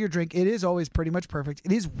you order your drink, it is always pretty much perfect.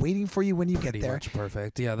 It is waiting for you when you get there. Pretty much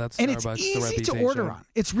perfect. Yeah, that's and Starbucks. It's easy to order on.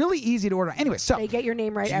 It's really easy to order on. Anyway, so they get your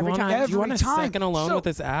name right every time. Do you want a second alone with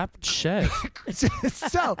this app? Shit.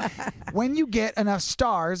 So when you get enough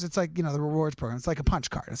stars, it's like the rewards program. It's like a punch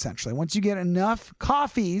card essentially. Once you get enough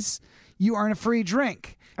coffees, you earn a free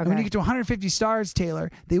drink. Okay. And when you get to 150 stars, Taylor,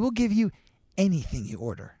 they will give you anything you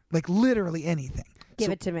order. Like literally anything.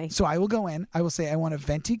 Give it to me. So I will go in. I will say I want a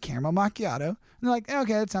venti caramel macchiato. And they're like,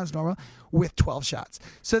 okay, that sounds normal. With 12 shots.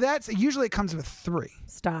 So that's usually it comes with 3.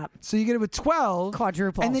 Stop. So you get it with 12.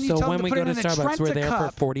 Quadruple. And then you so tell when them we to put go it to in a Starbucks, we're there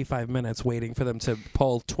cup. for 45 minutes waiting for them to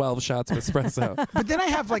pull 12 shots of espresso. But then I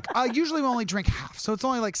have I usually only drink half. So it's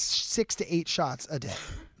only like 6 to 8 shots a day.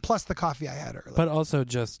 Plus the coffee I had earlier. But also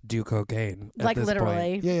just do cocaine. Like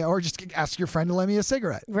literally. Point. Yeah, or just ask your friend to lend me a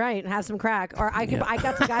cigarette. Right, and have some crack. Or I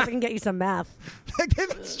got some guys that can get you some meth.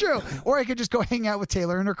 That's true. Or I could just go hang out with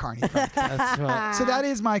Taylor and her carny friend. That's right. So that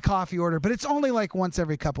is my coffee order, but it's only like once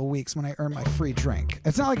every couple weeks when I earn my free drink.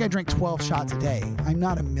 It's not like I drink 12 shots a day. I'm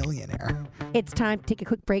not a millionaire. It's time to take a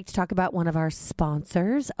quick break to talk about one of our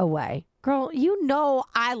sponsors, Away. Girl, you know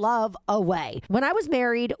I love Away. When I was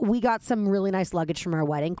married, we got some really nice luggage from our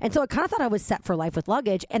wedding. And so I kind of thought I was set for life with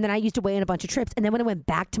luggage. And then I used Away in a bunch of trips. And then when I went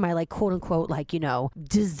back to my quote unquote,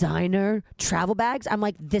 designer travel bags, I'm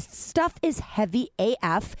like, this stuff is heavy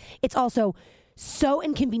AF. It's also so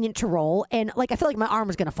inconvenient to roll. And I feel like my arm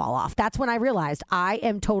was going to fall off. That's when I realized I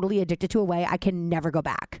am totally addicted to Away. I can never go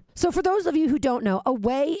back. So for those of you who don't know,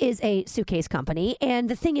 Away is a suitcase company. And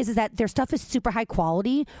the thing is that their stuff is super high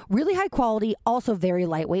quality, really high quality, also very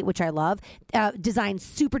lightweight, which I love, designed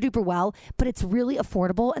super duper well, but it's really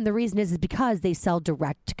affordable. And the reason is because they sell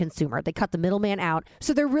direct to consumer. They cut the middleman out.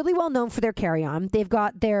 So they're really well known for their carry-on. They've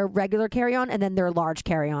got their regular carry-on and then their large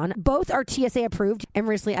carry-on. Both are TSA approved. And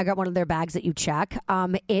recently I got one of their bags that you check.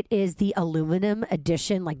 It is the aluminum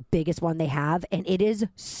edition, biggest one they have. And it is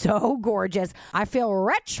so gorgeous. I feel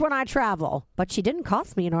rich when I travel, but she didn't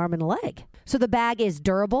cost me an arm and a leg. So the bag is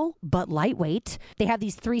durable, but lightweight. They have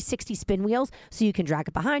these 360 spin wheels, so you can drag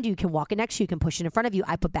it behind you, you can walk it next to you, you can push it in front of you.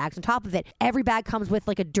 I put bags on top of it. Every bag comes with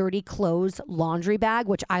a dirty clothes laundry bag,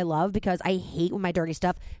 which I love because I hate when my dirty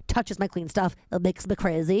stuff touches my clean stuff. It makes me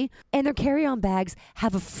crazy. And their carry-on bags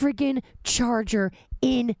have a friggin' charger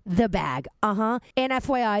in the bag. And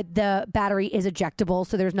FYI, the battery is ejectable,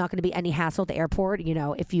 so there's not going to be any hassle at the airport,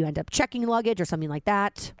 if you end up checking luggage or something like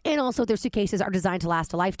that. And also, their suitcases are designed to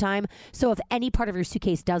last a lifetime. So if any part of your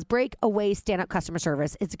suitcase does break, Away stand-up customer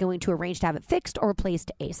service is going to arrange to have it fixed or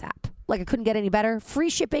replaced ASAP. It couldn't get any better. Free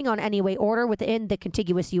shipping on any Away order within the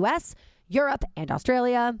contiguous U.S., Europe, and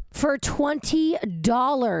Australia. For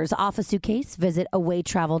 $20 off a suitcase, visit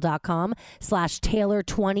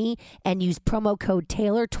awaytravel.com/Taylor20 and use promo code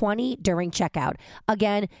Taylor20 during checkout.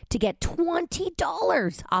 Again, to get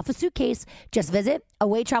 $20 off a suitcase, just visit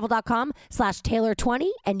awaytravel.com/Taylor20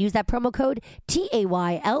 and use that promo code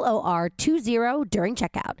TAYLOR20 during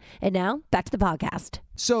checkout. And now, back to the podcast.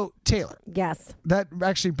 So, Taylor. Yes. That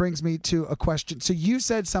actually brings me to a question. So you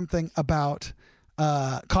said something about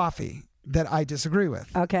coffee. that I disagree with.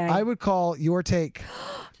 Okay. I would call your take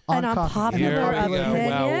an unpopular opinion.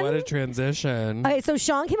 Wow, what a transition. Okay, so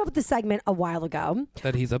Sean came up with the segment a while ago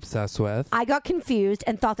that he's obsessed with. I got confused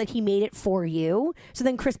and thought that he made it for you. So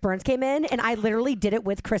then Chris Burns came in, and I literally did it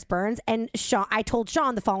with Chris Burns. And Sean, I told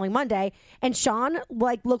Sean the following Monday, and Sean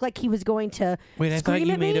looked like he was going to Wait, I scream thought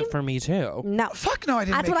you at made me. it for me too. No, fuck no, I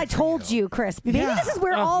didn't. That's what I told you, Chris. Maybe this is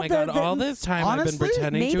where all my God, all this time honestly, I've been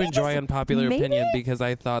pretending to enjoy unpopular opinion because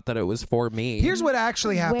I thought that it was for me. Here's what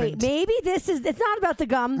actually happened. Wait, maybe it's not about the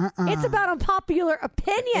gum. It's about unpopular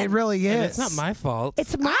opinion. It really is. And it's not my fault.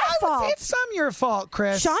 It's my fault. It's some your fault,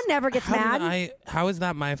 Chris. Sean never gets mad. How is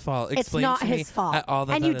that my fault? It's Explain not to me his fault. at all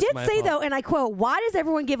that and that you is did my say fault. though, and I quote, "Why does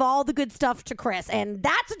everyone give all the good stuff to Chris?" And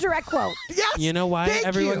that's a direct quote. Yes. You know why Thank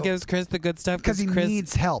everyone you. gives Chris the good stuff? Because he Chris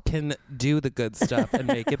needs help. Can do the good stuff and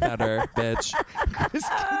make it better, bitch. Chris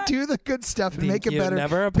can do the good stuff and make it you. better.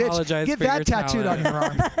 Never apologize Bitch, get for that your tattooed talent. on your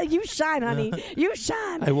arm. You shine, honey. You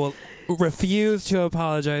shine. I will refuse to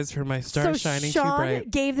apologize for my star shining Sean too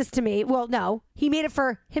bright. gave this to me. Well, no, he made it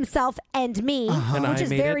for himself and me, And which I is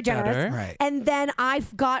made very it generous. better. Right. And then I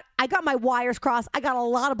got my wires crossed. I got a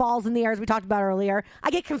lot of balls in the air, as we talked about earlier. I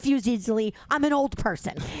get confused easily. I'm an old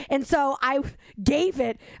person, and so I gave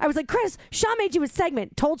it. I was like, Chris, Sean made you a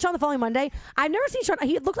segment. Told Sean the following Monday. I've never seen Sean.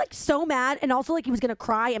 He looked like so mad, and also like he was going to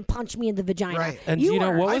cry and punch me in the vagina. Right. And you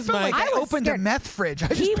know what I was felt my? like I was opened scared. a meth fridge. I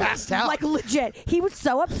just He passed was, out. like, legit. He was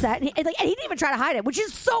so upset, and he didn't even try to hide it, which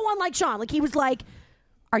is so unlike Sean. Like, he was like,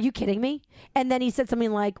 "Are you kidding me?" And then he said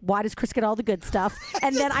something like, "Why does Chris get all the good stuff?"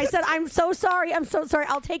 And then I said, "I'm so sorry. I'm so sorry.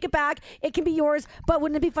 I'll take it back. It can be yours. But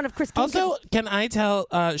wouldn't it be fun if Chris came?" Also, can I tell?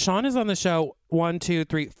 Sean is on the show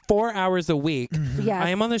 4 hours a week. Yes. I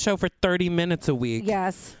am on the show for 30 minutes a week.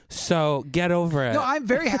 Yes. So get over it. No, I'm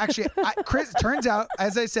very actually. Chris, turns out,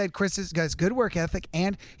 as I said, Chris has good work ethic,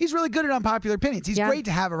 and he's really good at unpopular opinions. He's great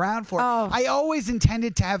to have around for. Oh. I always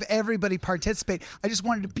intended to have everybody participate. I just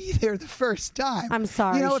wanted to be there the first time. I'm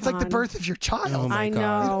sorry, You know, it's like the Sean. birth of your child. Oh my I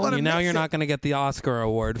God. know. Now you're miss not it. going to get the Oscar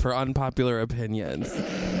award for unpopular opinions.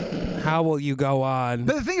 How will you go on?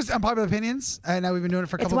 But the thing is, unpopular opinions, and now we've been doing it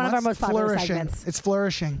for a couple one of months. our most popular flourishing. segments. It's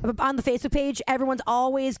flourishing. On the Facebook page, everyone's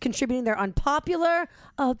always contributing their unpopular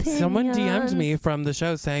opinions. Someone DM'd me from the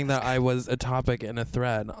show saying that I was a topic in a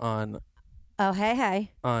thread on Oh,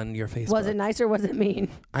 hey. on your Facebook. Was it nice or was it mean?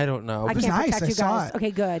 I don't know. I was can't nice. protect I you saw guys. it.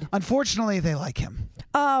 Okay, good. Unfortunately, they like him.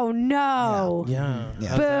 Oh no. Yeah. Yeah.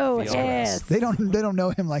 How's that Boo feel? is. They don't know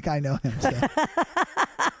him like I know him.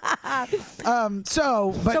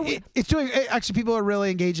 So. It's doing. Actually, people are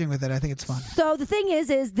really engaging with it. I think it's fun. So the thing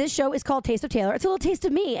is this show is called Taste of Taylor. It's a little taste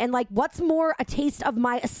of me, and like, what's more a taste of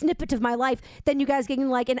a snippet of my life than you guys getting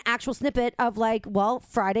like an actual snippet of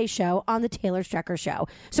Friday's show on the Taylor Strecker Show.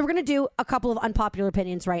 So we're gonna do a couple of unpopular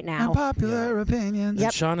opinions right now. Unpopular opinions.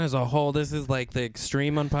 And Sean as a whole, this is like the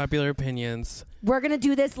extreme unpopular opinions. We're going to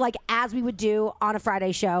do this like as we would do on a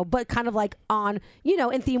Friday show, but kind of like on,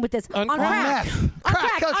 in theme with this. On crack. meth. On Crack,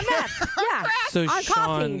 crack. On okay. meth. Yeah. So on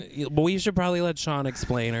Sean, coffee. well, we should probably let Sean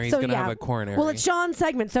explain, or he's going to have a coronary. Well, it's Sean's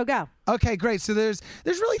segment, so go. Okay, great. So there's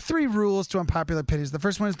really 3 rules to unpopular opinions. The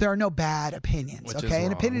first one is there are no bad opinions. Which is okay, an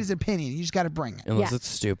wrong. opinion is an opinion. You just got to bring it. Unless Yeah. it's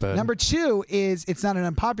stupid. Number 2 is it's not an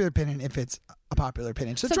unpopular opinion if it's a popular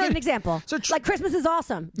opinion. So give an example. Like Christmas is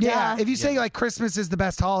awesome. Yeah, Duh. if you say like Christmas is the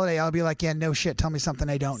best holiday, I'll be like, yeah, no shit. Tell me something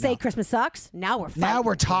I don't Say know. Christmas sucks. Now we're fighting. Now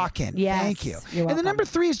we're talking. Yes. Thank you. You're And welcome. then number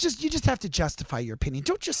 3 is you just have to justify your opinion.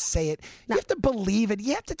 Don't just say it. You have to believe it.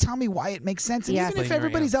 You have to tell me why it makes sense. And Yes. even if Explain your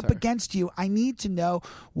everybody's up answer. against you, I need to know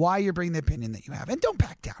why you're bringing the opinion that you have. And don't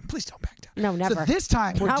back down. Please don't back down. No, never. So this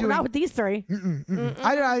time we're doing. Not with these 3.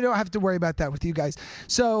 I don't have to worry about that with you guys.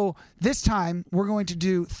 So this time we're going to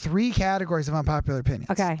do 3 categories of unpopular opinions.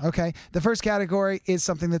 Okay. The first category is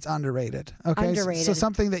something that's underrated. Okay. Underrated. So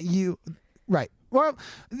something that you, right. Well,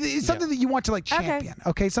 it's something that you want to champion.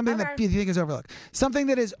 Okay. Something that you think is overlooked. Something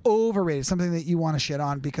that is overrated. Something that you want to shit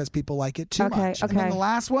on because people like it too much. And then the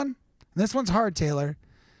last one, and this one's hard, Taylor.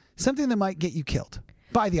 Something that might get you killed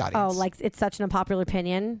by the audience. Oh, like it's such an unpopular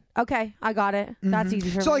opinion. Okay, I got it. That's easy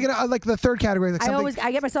for me. So like the third category, like something.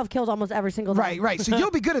 I get myself killed almost every single day. Right. So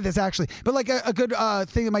you'll be good at this actually. But like a good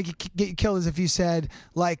thing that might get you killed is if you said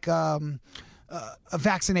like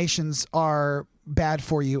vaccinations are bad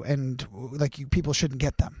for you and like people shouldn't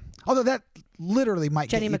get them. Although that literally might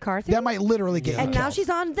Jenny get McCarthy? That might literally get you And now killed. she's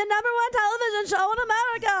on the #1 television show in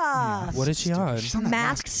America. What is she on? She's on that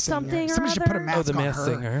Masked something or Somebody should put a other? mask The on Masked her.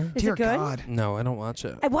 Singer. Is Dear it good? God. No, I don't watch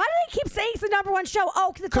it. And why do they keep saying it's the #1 show?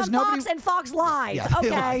 Oh, because it's on Fox and Fox Live. Yeah,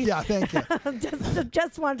 Okay. yeah, thank you.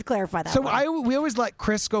 just wanted to clarify that. So one. we always let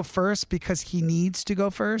Chris go first because he needs to go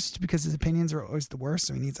first because his opinions are always the worst,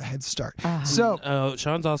 so he needs a head start. So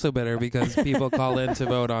Sean's also bitter because people call in to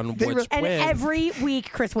vote on which wins. And every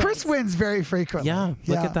week Chris wins. Chris wins very frequently. Yeah,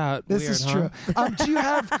 look at that. This Weird, is true. Do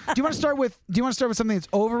you want to start with something that's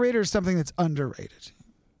overrated or something that's underrated?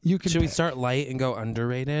 You can. Should we start light and go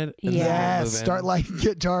underrated? And Yes, start light and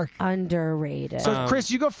get dark. Underrated. So Chris,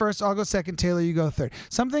 you go first. I'll go second. Taylor, you go third.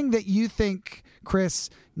 Something that you think, Chris,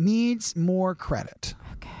 needs more credit.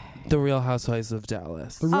 The Real Housewives of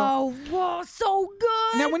Dallas. Whoa, so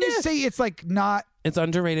good. Now, when you say it's like not, it's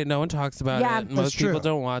underrated. No one talks about it. Most people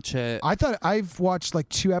don't watch it. I thought I've watched like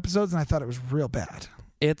 2 episodes and I thought it was real bad.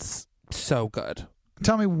 It's so good.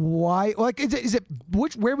 Tell me why. Like, is it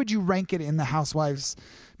where would you rank it in the Housewives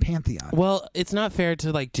pantheon? Well, it's not fair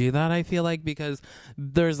to like do that. I feel like because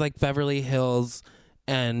there's like Beverly Hills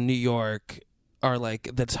and New York are like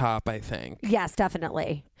the top. I think. Yes,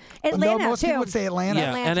 definitely. Atlanta most too. people would say Atlanta.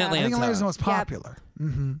 Yeah, and Atlanta. I think Atlanta's the most popular. Yep.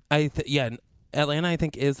 Mm-hmm. Atlanta I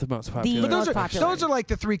think is the most popular. But those are like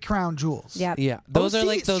the 3 crown jewels. Yep. Yeah, those are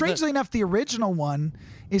like those. Strangely enough, the original one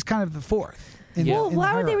is kind of the 4th.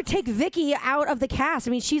 Why would they would take Vicky out of the cast?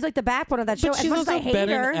 I mean, she's like the backbone of that show. But she's as much also as I hate been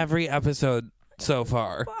her, in every episode so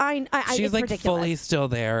far. She's it's like ridiculous. fully still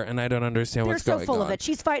there, and I don't understand They're what's so going full on. of it.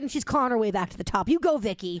 She's fighting. She's clawing her way back to the top. You go,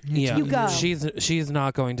 Vicky. Yeah, you go. She's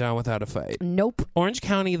not going down without a fight. Nope. Orange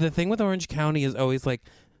County. The thing with Orange County is always like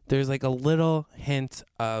there's like a little hint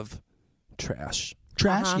of trash.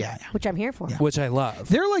 Yeah. Which I'm here for. Yeah. Which I love.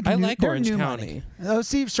 They're like I new, like they're Orange new County. Money.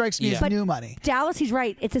 OC strikes me as new money. Dallas, he's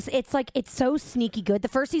right. It's like it's so sneaky good. The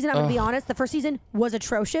first season, I'm gonna be honest, the first season was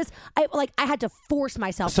atrocious. I had to force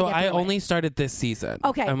myself. So to get I through only it. started this season.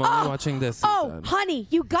 Okay, I'm only watching this season. Oh, honey,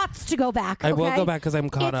 you got to go back. I will okay? go back because I'm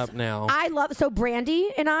caught up now. I love Brandy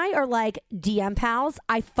and I are like DM pals.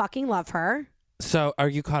 I fucking love her. So are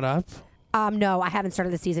you caught up? No, I haven't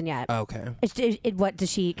started the season yet. Okay. What does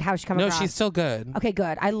she? How she come across? No, she's still good. Okay,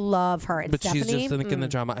 good. I love her. And But Stephanie, she's just like in the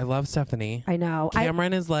drama. I love Stephanie. I know.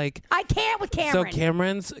 Cameron is like. I can't with Cameron. So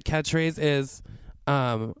Cameron's catchphrase is,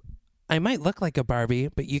 "I might look like a Barbie,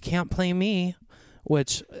 but you can't play me,"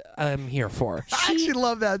 which I'm here for. I actually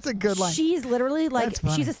love that. It's a good line. She's literally like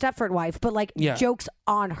she's a Stepford wife, but like jokes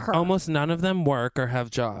on her. Almost none of them work or have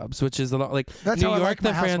jobs, which is a lot. Like That's New how I York, like the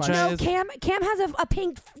my housewives. franchise. No, Cam has a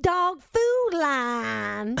pink dog food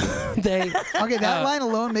line. That line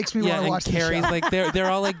alone makes me want to watch and Carrie's the show. like they're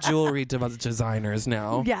all like jewelry designers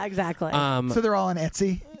now. Yeah, exactly. So they're all on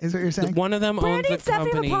Etsy, is what you're saying? One of them Brandy and owns a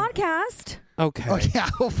Stephanie company. have a podcast. Okay. Oh, yeah.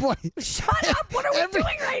 Oh, boy. Shut up. What are we doing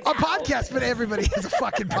right now? A podcast, but everybody has a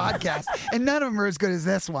fucking podcast. And none of them are as good as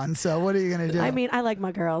this one. So what are you going to do? I mean, I like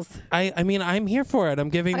my girls. I mean, I'm here for it. I'm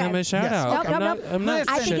giving them a shout out. Okay. I'm not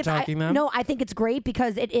shit talking them. No, I think it's great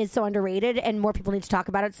because it is so underrated and more people need to talk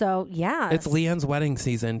about it. So, yeah. It's Leanne's wedding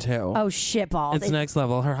season, too. Oh, shitballs. It's next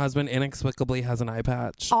level. Her husband inexplicably has an eye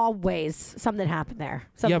patch. Always. Something happened there.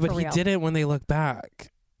 Something Yeah, but for he real. didn't when they look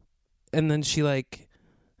back. And then she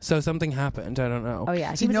so something happened. I don't know. Oh,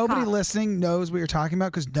 yeah. See, nobody listening knows what you're talking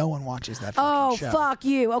about because no one watches that fucking show. Fuck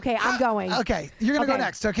you. Okay, I'm going. Okay, you're going to go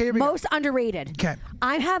next. Okay, here we go. Most underrated. Okay.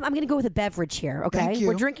 I'm going to go with a beverage here, okay? Thank you.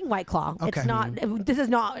 We're drinking White Claw. Okay. It's not, this is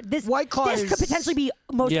not, this White Claw this could potentially be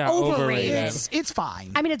most overrated. It's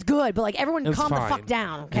fine. I mean, it's good, but like everyone It's calm fine. the fuck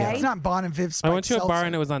down, okay? Yeah, it's not Bon and Viv I Spiked went to a bar seltzer.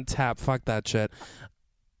 and it was on tap. Fuck that shit.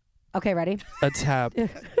 Okay, ready? A tap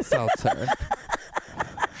seltzer.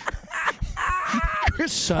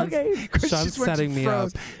 Sean's just went setting to me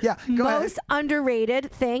froze. up. Yeah, go ahead. Most underrated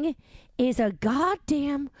thing is a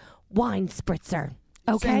goddamn wine spritzer.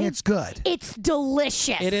 Okay, Saying it's good. It's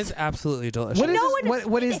delicious. It is absolutely delicious.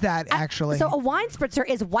 What is that actually? So a wine spritzer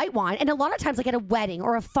is white wine, and a lot of times, like at a wedding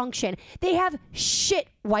or a function, they have shit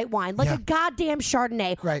white wine, like a goddamn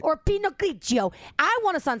Chardonnay or Pinot Grigio. I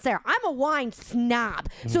want a Sancerre. I'm a wine snob.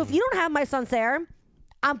 So if you don't have my Sancerre,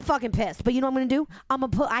 I'm fucking pissed. But you know what I'm going to do? I'm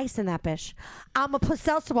going to put ice in that bitch. I'm going to put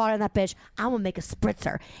seltzer water in that bitch. I'm going to make a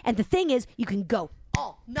spritzer. And the thing is, you can go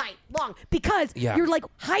all night long because you're like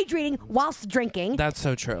hydrating whilst drinking. That's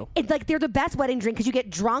so true. It's like they're the best wedding drink because you get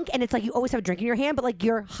drunk and it's like you always have a drink in your hand, but like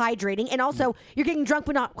you're hydrating and also you're getting drunk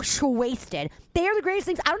but not wasted. They are the greatest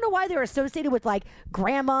things. I don't know why they're associated with like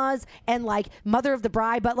grandmas and like mother of the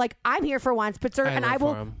bride, but like I'm here for a wine spritzer and I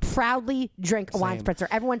will proudly drink a wine spritzer.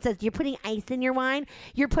 Everyone says you're putting ice in your wine,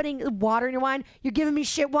 you're putting water in your wine, you're giving me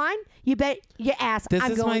shit wine. You bet your ass. This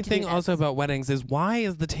is my thing also about weddings is why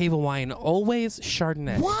is the table wine always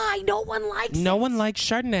Chardonnay? Why? No one likes it. No one likes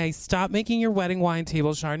Chardonnay. Stop making your wedding wine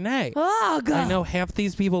table Chardonnay. Oh, God. I know half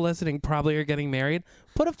these people listening probably are getting married.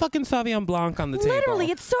 Put a fucking Sauvignon Blanc on the table.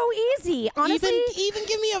 Literally, it's so easy. Honestly, even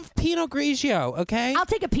give me a Pinot Grigio, okay? I'll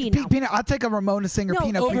take a Pinot. I'll take a Ramona Singer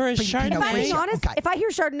Pinot over a Chardonnay. If I'm being honest, if I hear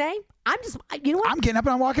Chardonnay, I'm just, you know what? I'm getting up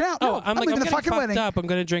and I'm walking out. I'm leaving the fucking wedding. Up. I'm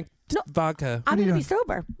going to drink vodka. I'm going to be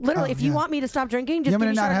sober. Literally, if you want me to stop drinking, just I'm give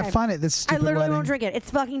me Chardonnay. I'm going to not have fun at this stupid I literally wedding. won't drink it.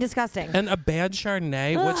 It's fucking disgusting. And a bad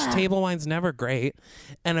Chardonnay, which table wine's never great,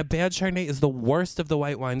 and a bad Chardonnay is the worst of the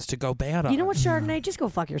white wines to go bad on. You know what, Chardonnay? Just go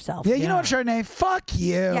fuck yourself. Yeah, you know what, Chardonnay? Fuck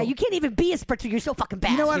you. Yeah, you can't even be a spritzer. You're so fucking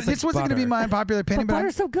bad. You know what? This wasn't going to be my unpopular opinion, but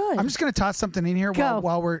butter's so good. I'm just going to toss something in here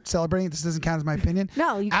while we're celebrating. This doesn't count as my opinion.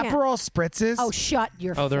 No, you can't. Aperol spritzes. Oh, shut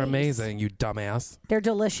your face. Oh, they're amazing, you dumbass. They're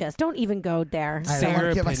delicious. Don't even go there. I don't want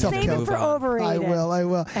to get myself Save it for overrated. I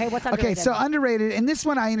will. Hey, what's underrated? Okay, so underrated, and this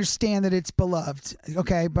one I understand that it's beloved,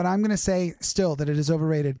 okay, but I'm going to say still that it is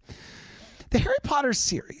overrated. The Harry Potter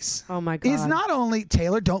series. Oh my God. Is not only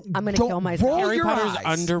Taylor. I'm going to kill myself. Harry Potter's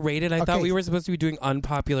eyes. Underrated. I thought we were supposed to be doing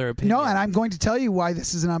unpopular opinions. No, and I'm going to tell you why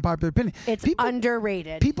this is an unpopular opinion. It's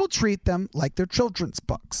underrated. People treat them like they're children's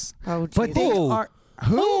books. Oh, geez. But they are.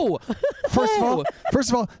 Who? First of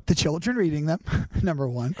all, the children reading them. Number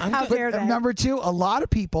one. How dare they? Number two, a lot of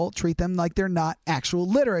people treat them like they're not actual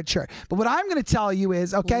literature. But what I'm going to tell you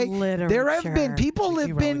is, okay, there have been people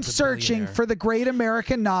have been searching for the great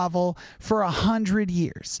American novel for 100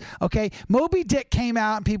 years. Okay, Moby Dick came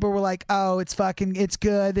out and people were like, "Oh, it's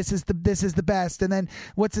good. This is the best." And then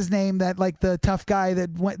what's his name? That like the tough guy that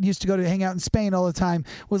used to go to hang out in Spain all the time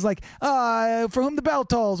was like, "For whom the bell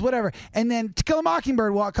tolls," whatever. And then To Kill a Mockingbird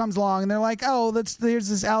comes along and they're like, oh, there's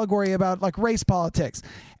this allegory about like race politics.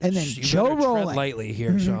 And then Joe Rowling. Tread lightly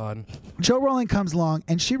here, Sean. Joe Rowling comes along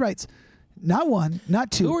and she writes not one, not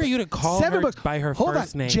two. Who are you to call her books. by her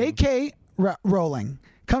first name? J.K. Rowling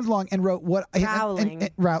comes along and wrote what? Rowling.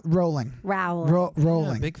 Rowling. Rowling.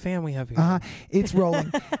 Yeah, big fan we have here. It's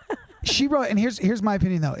Rowling. She wrote, and here's my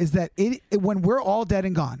opinion though, is that when we're all dead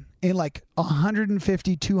and gone, in like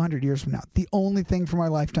 150, 200 years from now, the only thing from our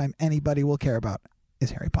lifetime anybody will care about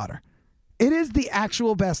is Harry Potter. It is the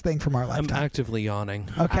actual best thing from our lifetime. I'm actively yawning.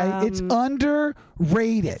 Okay, it's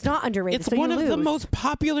underrated. It's not underrated. It's so one you of lose. the most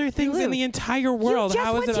popular things in the entire world. You just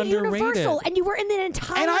How went is it to underrated? Universal and you were in the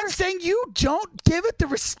entire. And I'm saying you don't give it the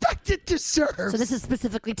respect it deserves. So this is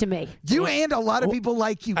specifically to me. You and a lot of people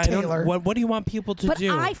like you, Taylor. What do you want people to do?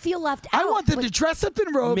 But I feel left out. I want them to dress up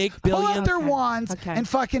in robes, Make pull out billions. their wands, and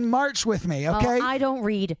fucking march with me. Okay. I don't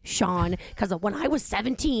read, Sean, because when I was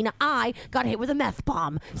 17, I got hit with a meth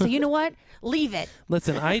bomb. So you know what? Leave it.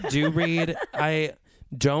 Listen, I do read. I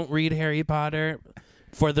don't read Harry Potter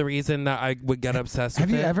for the reason that I would get obsessed with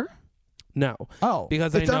it. Have you ever? No. Oh.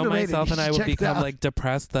 Because I it's know underrated. myself You and I should would check it become out. like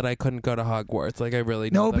depressed that I couldn't go to Hogwarts. Like I really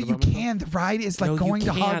know No, that but you about myself. can. The ride is like No, you going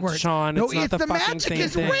to can't, Hogwarts. Sean. No, It's not the the fucking magic same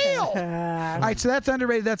is thing. real. All right, so that's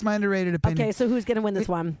underrated. That's my underrated opinion. Okay, so who's going to win this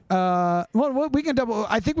one? Well, we can double.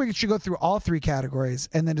 I think we should go through all three categories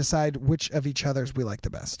and then decide which of each other's we like the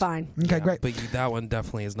best. Fine. Okay, great. But that one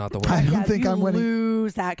definitely is not the I winner. don't think I'm winning.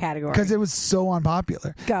 Lose that category because it was so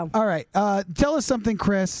unpopular. Go. All right. Tell us something,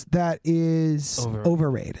 Chris, that is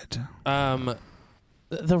overrated.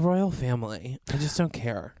 The royal family. I just don't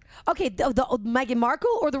care. Okay, the Meghan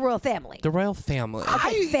Markle or the royal family? The royal family.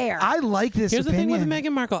 Okay, fair. I like this Here's opinion. the thing with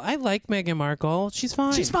Meghan Markle. I like Meghan Markle. She's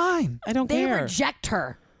fine. She's fine. I don't They care. reject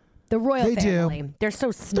her. The royal They family. do. They're so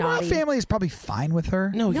The snotty. royal family is probably fine with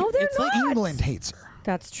her. No, they're it's not. like England hates her.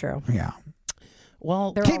 That's true. Yeah.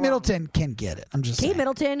 Well, They're Kate all wrong. Middleton can get it. I'm just Kate saying.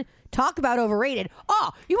 Middleton, talk about overrated.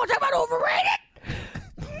 Oh, you want to talk about overrated?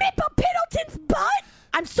 Mippa Middleton's butt?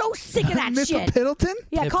 I'm so sick of that Mippa shit. Middleton?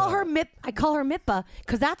 Yeah, I call Pippa. her Mippa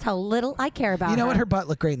because that's how little I care about You know her. what? Her butt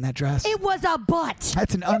looked great in that dress. It was a butt.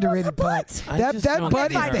 That's an underrated butt. I That just don't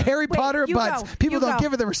butt get is the her. Harry Wait, Potter you butts. go. People You don't go.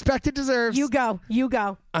 give her the respect it deserves. You go.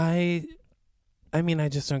 I mean, I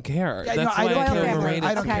just don't care. Yeah, That's no, I why don't I care get either. overrated.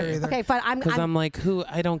 I don't okay. care either. Okay, fine. Because I'm like,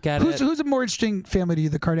 I don't get Who's, it. who's a more interesting family to you,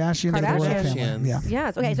 the Kardashians or the royal family? Kardashians. Yeah.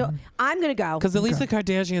 Yes. Okay, so I'm going to go. Because at least the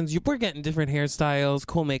Kardashians, we're getting different hairstyles,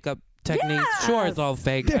 cool makeup, techniques. Yes. Sure, it's all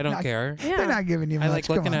fake. I don't care. Yeah. They're not giving you much. I like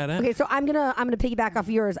looking at it. Okay, so I'm gonna piggyback off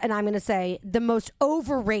yours, and I'm gonna say the most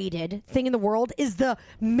overrated thing in the world is the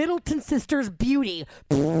Middleton sisters beauty.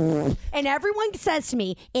 And everyone says to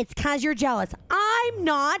me, "It's because you're jealous." I'm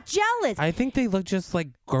not jealous. I think they look just like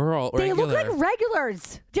They look like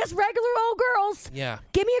regulars, just regular old girls. Yeah.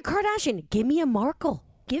 Give me a Kardashian. Give me a Markle.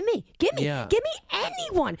 Give me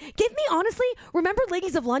anyone. Give me, honestly, remember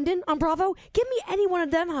Ladies of London on Bravo? Give me any one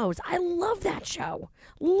of them hoes. I love that show.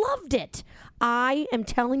 Loved it. I am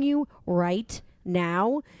telling you right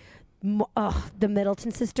now, the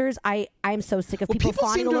Middleton sisters, I'm so sick of people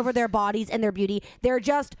fawning all over their bodies and their beauty. They're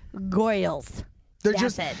just goyles.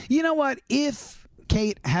 That's it. You know what? If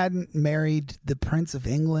Kate hadn't married the Prince of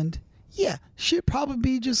England, yeah, she'd probably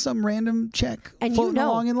be just some random chick floating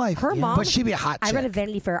along in life. Her mom, but she'd be a hot chick. I read a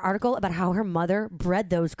Vanity Fair article about how her mother bred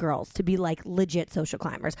those girls to be like legit social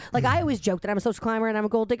climbers. Like I always joke that I'm a social climber and I'm a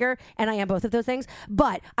gold digger, and I am both of those things.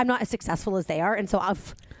 But I'm not as successful as they are, and so I'm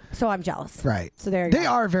jealous. Right. So there you they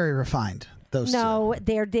are very refined. Those no,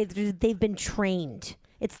 two. they've been trained.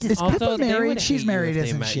 It's Pippa married? She's married,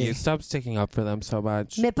 isn't she? Stop sticking up for them so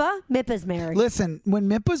much. Mippa's married. Listen, when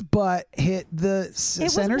Mippa's butt hit the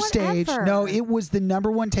center stage, no, it was the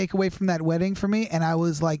number one takeaway from that wedding for me, and I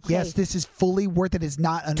was like, yes, this is fully worth it. It's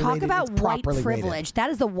not underrated. Talk about it's white privilege. Rated.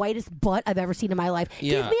 That is the whitest butt I've ever seen in my life.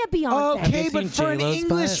 Yeah. Give me a Beyonce. Okay, but for an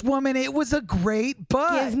English woman, it was a great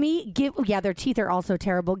butt. Their teeth are also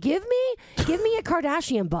terrible. Give me a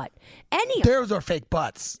Kardashian butt. Those are fake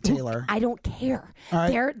butts, Taylor. I don't care. All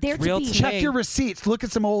right. They're to be. Check your receipts. Look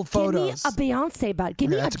at some old photos. Give me a Beyonce butt. Give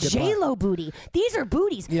me a J-Lo booty. These are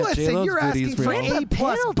booties. Yeah, listen, J-Lo's you're asking for A+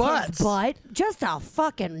 butts. Butt, just a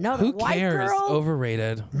fucking another Who white cares? girl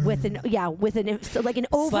Overrated. with an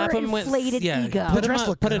overinflated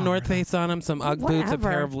ego. Put a North Face on him, some Ugg boots, a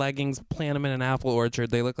pair of leggings, plant them in an apple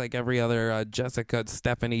orchard. They look like every other Jessica,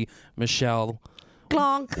 Stephanie, Michelle.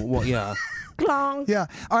 Glonk. Well, yeah. Glonk. Yeah.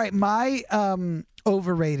 All right. My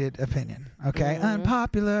overrated opinion. Okay.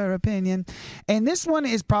 Unpopular opinion. And this one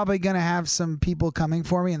is probably going to have some people coming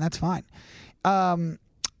for me, and that's fine. And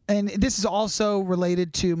this is also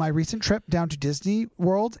related to my recent trip down to Disney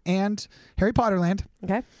World and Harry Potter Land.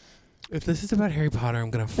 Okay. If this is about Harry Potter, I'm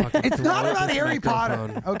going to fucking It's not about Harry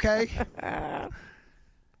Potter. Okay.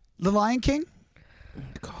 The Lion King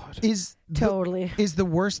is the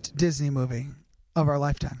worst Disney movie of our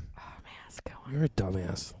lifetime. Oh man, it's a good one. You're a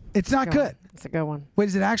dumbass. It's not good. It's a good one. Wait,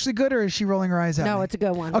 is it actually good, or is she rolling her eyes at me? No, it's a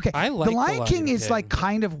good one. Okay, I like The Lion King is like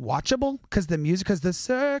kind of watchable because the music, because the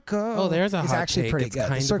circle there's a is hot actually take. pretty It's good.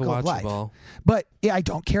 kind The circle of life. watchable. But yeah, I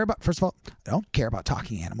don't care about. First of all, I don't care about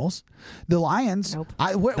talking animals. The lions. Nope.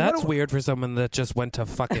 That's weird for someone that just went to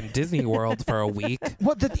fucking Disney World for a week.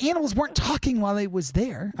 Well, the animals weren't talking while I was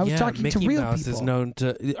there. I was talking Mickey to real Mouse people. is known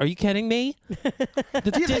to. Are you kidding me?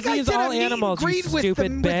 Disney is all animals. You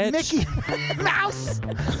stupid bitch. Mickey Mouse.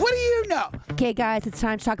 What do you know? Okay, guys, it's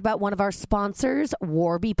time to talk about one of our sponsors,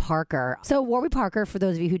 Warby Parker. So Warby Parker, for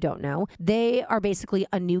those of you who don't know, they are basically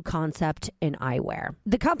a new concept in eyewear.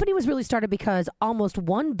 The company was really started because almost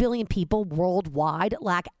 1 billion people worldwide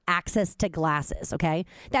lack access to glasses, okay?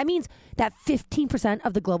 That means that 15%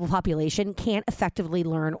 of the global population can't effectively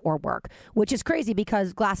learn or work, which is crazy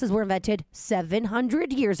because glasses were invented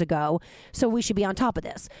 700 years ago, so we should be on top of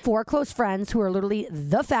this. 4 close friends who are literally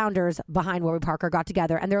the founders behind Warby Parker got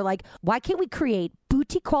together and they're like, why can't we create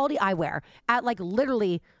boutique quality eyewear at like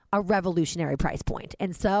literally a revolutionary price point?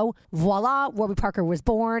 And so, voila, Warby Parker was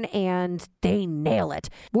born and they nail it.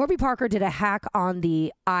 Warby Parker did a hack on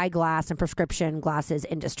the eyeglass and prescription glasses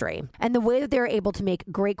industry. And the way that they're able to make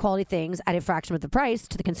great quality things at a fraction of the price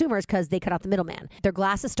to the consumers because they cut out the middleman. Their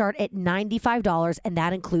glasses start at $95 and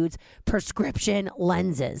that includes prescription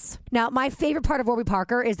lenses. Now, my favorite part of Warby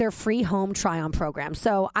Parker is their free home try-on program.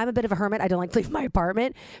 So I'm a bit of a hermit. I don't like to leave my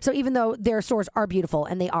apartment. So even though their stores are beautiful,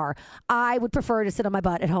 and they are, I would prefer to sit on my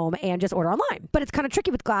butt at home and just order online. But it's kind of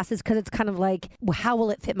tricky with glasses because it's kind of like, how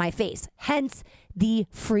will it fit my face? Hence the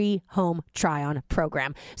free home try-on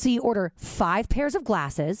program. So you order 5 pairs of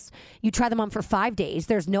glasses, you try them on for 5 days.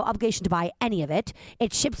 There's no obligation to buy any of it.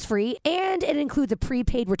 It ships free and it includes a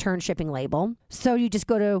prepaid return shipping label. So you just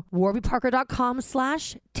go to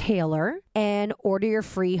warbyparker.com/Taylor and order your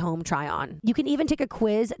free home try-on. You can even take a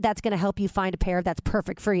quiz that's going to help you find a pair that's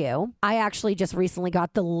perfect for you. I actually just recently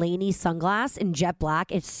got the Laney sunglass in jet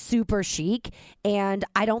black. It's super chic and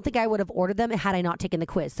I don't think I would have ordered them had I not taken the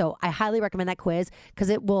quiz. So I highly recommend that quiz. is because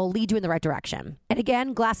it will lead you in the right direction. And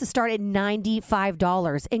again, glasses start at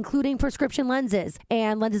 $95, including prescription lenses.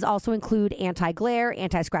 And lenses also include anti-glare,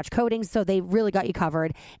 anti-scratch coatings, so they really got you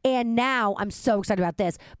covered. And now, I'm so excited about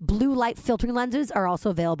this, blue light filtering lenses are also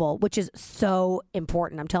available, which is so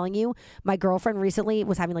important. I'm telling you, my girlfriend recently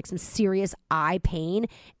was having like some serious eye pain,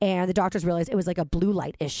 and the doctors realized it was like a blue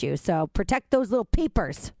light issue. So protect those little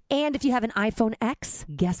peepers. And if you have an iPhone X,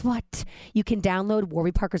 guess what? You can download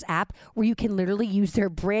Warby Parker's app where you can literally use their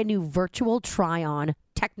brand new virtual try-on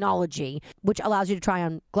technology, which allows you to try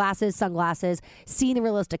on glasses, sunglasses, see the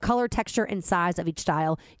realistic color, texture, and size of each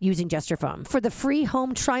style using just your phone. For the free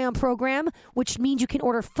home try-on program, which means you can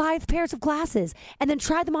order 5 pairs of glasses and then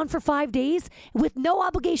try them on for 5 days with no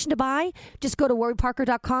obligation to buy, just go to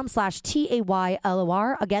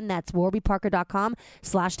warbyparker.com/TAYLOR. Again, that's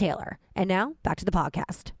warbyparker.com/Taylor. And now back to the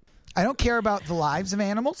podcast. I don't care about the lives of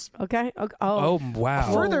animals. Okay. Oh,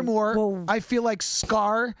 wow. Furthermore, I feel like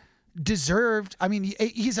Scar deserved. I mean,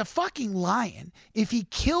 he's a fucking lion. If he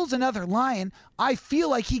kills another lion, I feel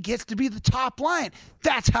like he gets to be the top lion.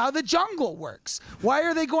 That's how the jungle works. Why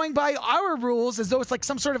are they going by our rules as though it's like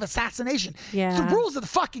some sort of assassination? Yeah. It's the rules of the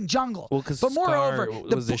fucking jungle. Well, because Scar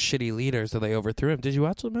was a shitty leader, so they overthrew him. Did you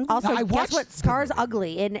watch the movie? Also, guess what? Scar's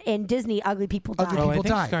ugly. In Disney, ugly people die. I think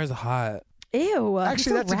Scar's hot. Ew.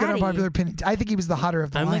 Actually, that's a good unpopular opinion. I think he was the hotter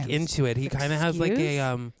of the lions. I'm like into it. He kind of has like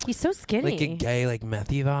a he's so skinny, like a gay like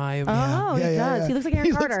methy vibe. Oh, he does. Yeah. He looks like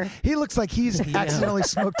Aaron Carter. He looks like he's accidentally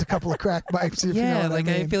smoked a couple of crack pipes. If you know what I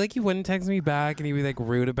mean. I feel like he wouldn't text me back, and he'd be like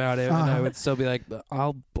rude about it, and I would still be like,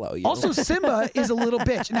 "I'll blow you." Also, Simba is a little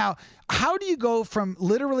bitch. Now, how do you go from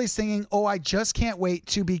literally singing "Oh, I just can't wait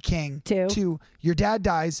to be king" to your dad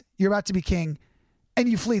dies, you're about to be king, and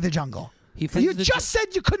you flee the jungle? You just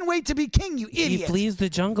said you couldn't wait to be king, you idiot. He flees the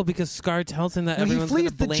jungle because Scar tells him that everyone's going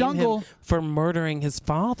to blame him for murdering his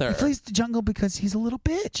father. He flees the jungle because he's a little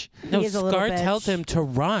bitch. No, Scar tells him to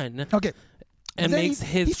run. Okay. And makes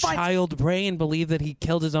his child brain believe that he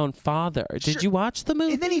killed his own father. Did you watch the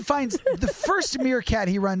movie? And then he finds the first meerkat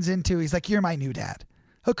he runs into. He's like, "You're my new dad."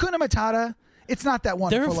 Hakuna Matata. It's not that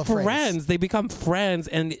wonderful. They're friends. They become friends,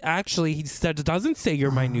 and actually, he doesn't say "you're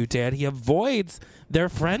my new dad." He avoids their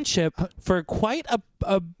friendship for quite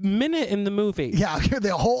a minute in the movie. Yeah,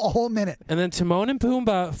 a whole minute. And then Timon and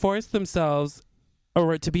Pumbaa force themselves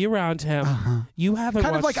to be around him. You haven't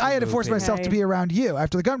kind of like I had to force myself to be around you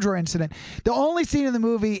after the gum drawer incident. The only scene in the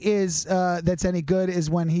movie is that's any good is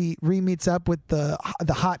when he re-meets up with the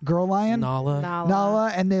hot girl lion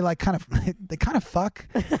Nala, and they like kind of fuck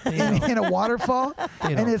in a waterfall,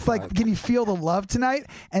 and it's like, can you feel the love tonight?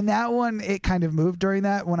 And that one, it kind of moved during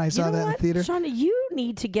that when I saw that in the theater. Shauna, you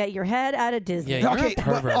need to get your head out of Disney. Yeah, okay,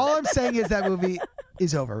 but all I'm saying is that movie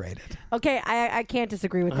is overrated. Okay, I can't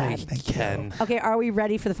disagree with that. Okay, are we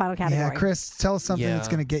ready for the final category? Yeah, Chris, tell us something that's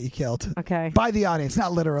going to get you killed. Okay. By the audience,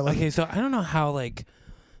 not literally. Okay, so I don't know how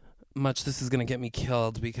much this is going to get me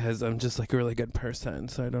killed because I'm just like a really good person,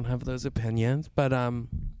 so I don't have those opinions. But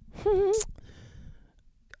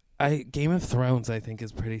Game of Thrones, I think,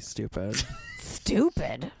 is pretty stupid.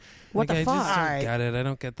 Stupid? What the fuck? I just don't get it. I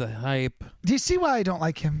don't get the hype. Do you see why I don't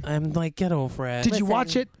like him? I'm like, get over it. Did you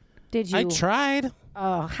watch it? Did you? I tried.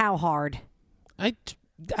 Oh, how hard? I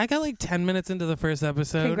got like 10 minutes into the first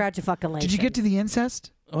episode. Congratulations. Did you get to the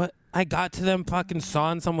incest? What? I got to them fucking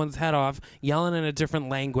sawing someone's head off, yelling in a different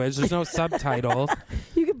language. There's no subtitles.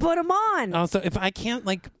 You can put them on. Also, if I can't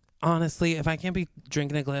honestly, if I can't be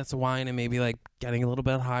drinking a glass of wine and maybe like getting a little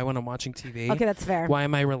bit high when I'm watching TV. Okay, that's fair. Why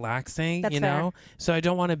am I relaxing? That's you know? fair. So I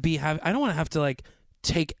don't want to I don't want to have to like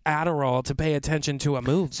take Adderall to pay attention to a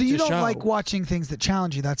movie. So you don't like watching things that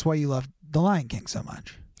challenge you. That's why you love The Lion King so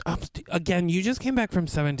much. Again, you just came back from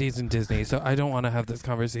 7 days in Disney, so I don't want to have this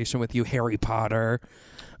conversation with you, Harry Potter.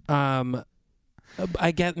 I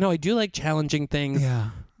do like challenging things. Yeah.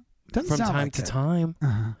 From time to time.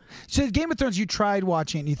 So Game of Thrones, you tried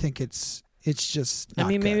watching it and you think it's just not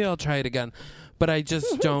good. Maybe I'll try it again, but I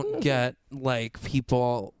just don't get like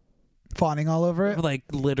people fawning all over it, like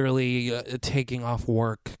literally taking off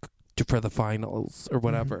work for the finals or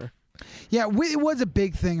whatever. Yeah, it was a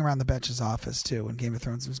big thing around the Betch's office too when Game of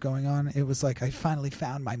Thrones was going on. It was like I finally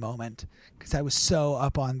found my moment because I was so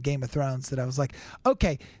up on Game of Thrones that I was like,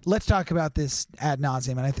 okay, let's talk about this ad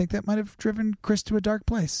nauseum. And I think that might have driven Chris to a dark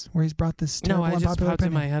place where he's brought this terrible unpopular opinion. No, I just popped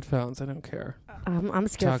in my headphones. I don't care. I'm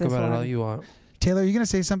scared. Talk about it all you want. Taylor, are you going to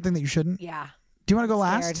say something that you shouldn't? Yeah. Do you want to go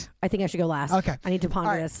last? I think I should go last. Okay. I need to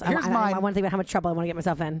ponder this. Here's mine. I want to think about how much trouble I want to get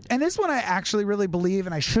myself in. And this one I actually really believe,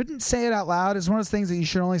 and I shouldn't say it out loud. It's one of those things that you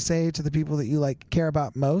should only say to the people that you like care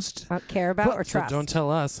about most. Care about or trust? So don't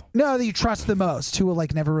tell us. No, that you trust the most, who will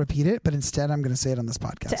like never repeat it. But instead, I'm going to say it on this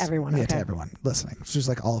podcast to everyone. Yeah, to everyone listening. It's just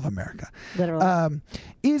like all of America. Literally.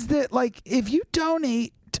 Is that like if you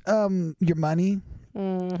donate your money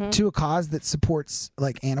to a cause that supports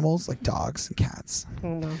like animals, like dogs and cats,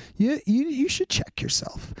 you should check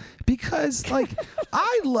yourself, because like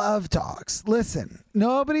I love dogs. Listen,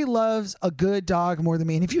 nobody loves a good dog more than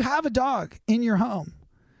me. And if you have a dog in your home,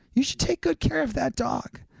 you should take good care of that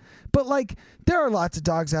dog. But like there are lots of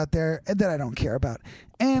dogs out there that I don't care about.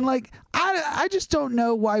 And like I just don't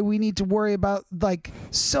know why we need to worry about like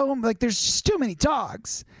there's just too many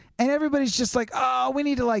dogs. And everybody's just like, oh, we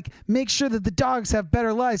need to like make sure that the dogs have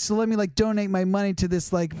better lives. So let me like donate my money to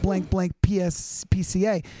this like blank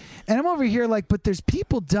PCA. And I'm over here like, but there's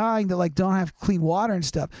people dying that like don't have clean water and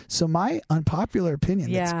stuff. So my unpopular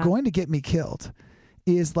opinion that's going to get me killed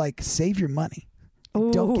is like save your money.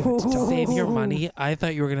 Don't give it to dogs. Save your money. I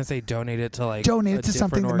thought you were gonna say donate it to like donate it to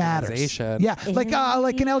something that matters. Yeah, like an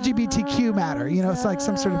LGBTQ matter. You know, it's like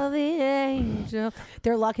some sort of.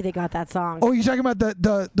 They're lucky they got that song. Oh, you're talking about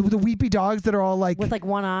the weepy dogs that are all like with like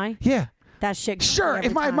one eye. Yeah, that shit. Sure,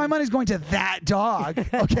 if my money's going to that dog,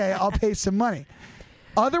 okay, I'll pay some money.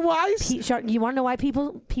 Otherwise, you want to know why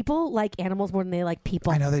people like animals more than they like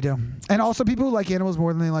people? I know they do, and also people who like animals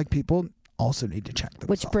more than they like people also need to check themselves.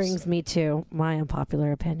 Which brings me to my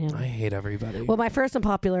unpopular opinion. I hate everybody. Well, my first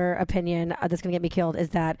unpopular opinion that's going to get me killed is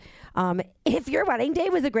that if your wedding day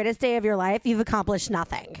was the greatest day of your life, you've accomplished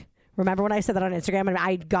nothing. Remember when I said that on Instagram? And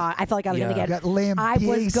I felt like I was going to get. I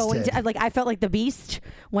was going to I felt like the Beast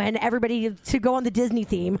when everybody to go on the Disney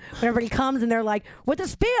theme. When everybody comes and they're like, "With the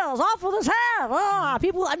spills, awful as hell."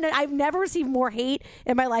 People, I've never received more hate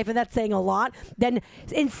in my life, and that's saying a lot, than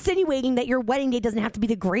insinuating that your wedding day doesn't have to be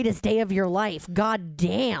the greatest day of your life. God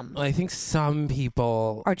damn. I think some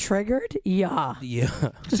people are triggered. Yeah.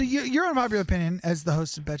 So your unpopular opinion, as the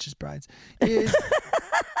host of Betches Brides, is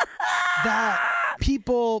that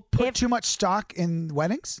people put too much stock in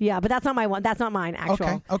weddings? Yeah, but that's not my one. That's not mine,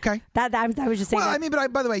 actually. Okay. That I was just saying. Well, I mean,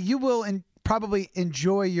 but by the way, you will probably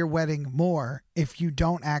enjoy your wedding more if you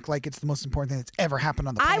don't act like it's the most important thing that's ever happened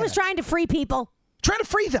on the planet. I was trying to free people. Trying to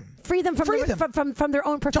free them. Free them from their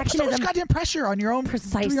own perfectionism. Don't put so much goddamn pressure on your own,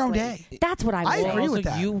 Precisely. your own day. That's what I agree with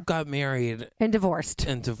that. You got married. And divorced.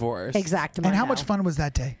 Exactly. And how much fun was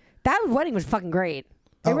that day? That wedding was fucking great.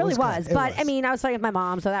 It really was. But I mean, I was fighting with my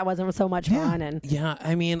mom, so that wasn't so much fun. And yeah,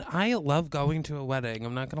 I mean, I love going to a wedding.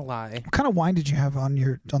 I'm not gonna lie. What kind of wine did you have on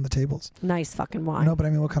the tables? Nice fucking wine. No, but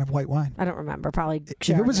I mean, what kind of white wine? I don't remember. Probably. If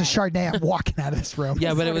it was a Chardonnay, I'm walking out of this room.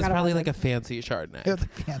 Yeah, but it was probably like a fancy Chardonnay. It was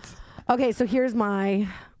fancy. Okay, so here's my.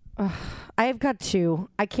 I've got two.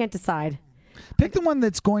 I can't decide. Pick the one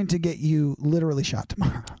that's going to get you literally shot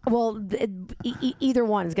tomorrow. Well, either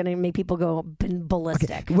one is going to make people go ballistic.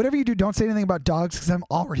 Okay. Whatever you do, don't say anything about dogs, because I'm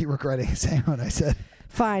already regretting saying what I said.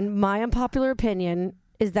 Fine. My unpopular opinion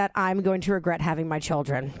is that I'm going to regret having my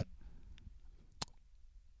children.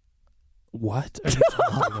 What are you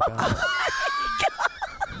talking about?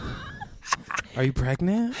 Are you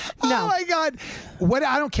pregnant? No. Oh my God!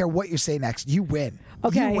 I don't care what you say next. You win.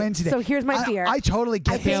 Okay. You win today. So here's my fear. I totally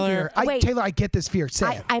get this fear. Taylor, I get this fear.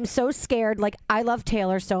 Say it. I'm so scared. Like, I love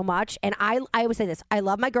Taylor so much. And I always say this. I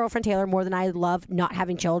love my girlfriend Taylor more than I love not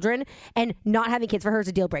having children. And not having kids for her is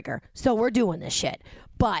a deal breaker. So we're doing this shit.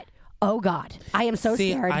 But, oh God, I am so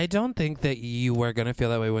scared. I don't think that you are going to feel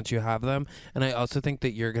that way once you have them. And I also think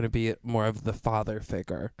that you're going to be more of the father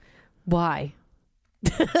figure. Why?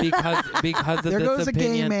 Because of there this goes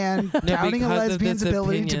opinion. A gay man doubting a lesbian's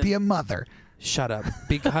ability to be a mother. Shut up.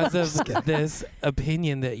 Because of this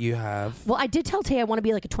opinion that you have. Well, I did tell Tay I want to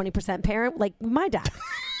be like a 20% parent, like my dad.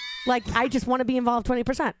 Like, I just want to be involved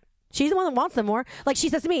 20%. She's the one that wants them more. Like, she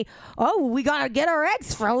says to me, "Oh, we got to get our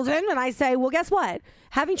eggs frozen." And I say, well, guess what?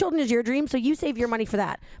 Having children is your dream, so you save your money for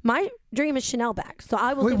that. My dream is Chanel bags, so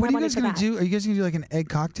I will save my money for that. What are you guys going to do? Are you guys going to do like an egg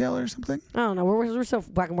cocktail or something? I don't know. We're so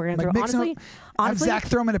fucking. We're going to honestly, Zach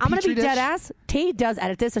throw them in a petri dish. I'm going to be dead ass. Tay does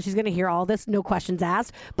edit this, so she's going to hear all this, no questions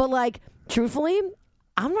asked. But like, truthfully,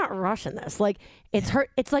 I'm not rushing this. Like, it's her.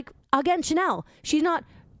 It's like, again, Chanel. She's not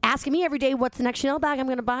asking me every day what's the next Chanel bag I'm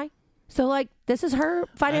going to buy. So, like, this is her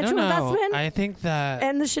financial investment. I think that...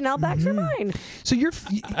 And the Chanel bags are mine. So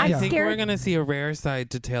I think we're going to see a rare side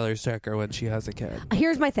to Taylor Strecker when she has a kid.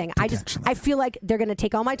 Here's my thing. I feel like they're going to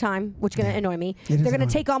take all my time, which is going to annoy me. They're going to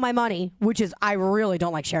take all my money, which is, I really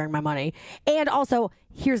don't like sharing my money. And also,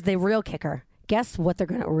 here's the real kicker. Guess what they're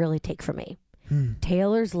going to really take from me?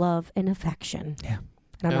 Taylor's love and affection. Yeah.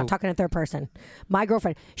 And I'm not talking in third person. My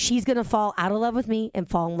girlfriend, she's going to fall out of love with me and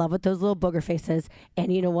fall in love with those little booger faces.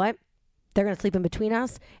 And you know what? They're going to sleep in between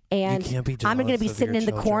us. And I'm going to be sitting in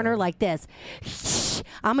the corner like this.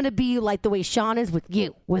 I'm going to be like the way Sean is with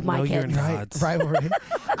you, with my kids. Right.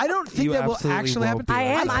 I don't think that will actually happen. I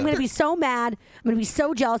am. I'm going to be so mad. I'm going to be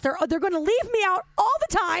so jealous. They're going to leave me out all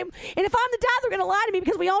the time. And if I'm the dad, they're going to lie to me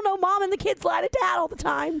because we all know mom and the kids lie to dad all the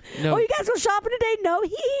time. No. Oh, you guys go shopping today? No.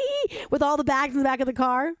 With all the bags in the back of the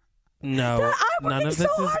car? No. None of this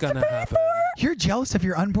is going to happen. You're jealous of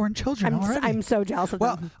your unborn children already. I'm so jealous of them.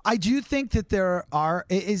 Well, I do think that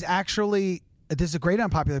it is actually, this is a great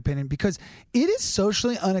unpopular opinion because it is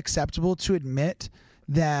socially unacceptable to admit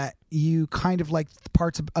that you kind of like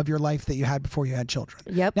parts of your life that you had before you had children.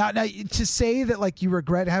 Yep. Now, to say that like you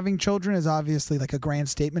regret having children is obviously like a grand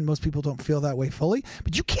statement. Most people don't feel that way fully,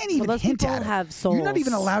 but you can't even hint at it. Have souls. You're not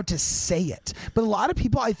even allowed to say it. But a lot of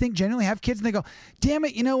people, I think, genuinely have kids and they go, damn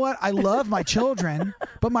it, you know what? I love my children,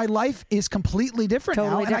 but my life is completely different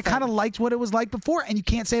now. And I kind of liked what it was like before. And you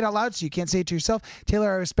can't say it out loud, so you can't say it to yourself.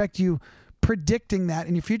 Taylor, I respect you predicting that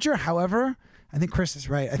in your future. However, I think Chris is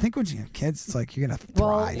right. I think when you have kids, it's like you're going to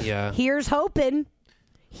thrive. Well, yeah. Here's hoping.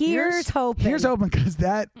 Here's hoping because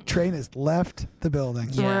that train has left the building.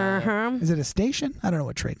 Yeah. Is it a station? I don't know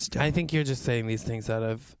what trains do. I think you're just saying these things out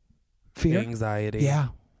of fear, anxiety. Yeah.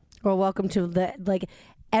 Well, welcome to the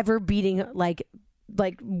ever beating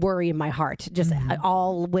worry in my heart. Just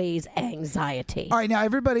always anxiety. All right, now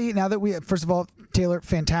everybody. Now that first of all, Taylor,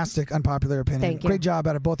 fantastic unpopular opinion. Thank you. Great job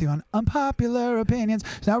out of both of you on unpopular opinions.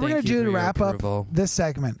 So now we're going to do to wrap up this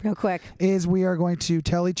segment real quick is we are going to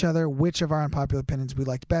tell each other which of our unpopular opinions we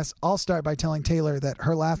liked best. I'll start by telling Taylor that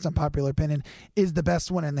her last unpopular opinion is the best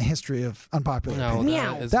one in the history of unpopular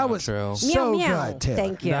opinions. That was true. so meow. good, Taylor.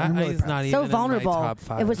 Thank you. That is not even so vulnerable. In my top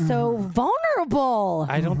 5. It was so vulnerable.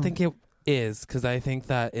 I don't think it is because I think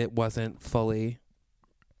that it wasn't fully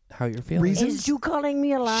how you're feeling. Reasons? Is you calling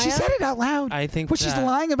me a liar? She said it out loud. I think she's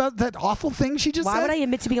lying about that awful thing she just said. Why would I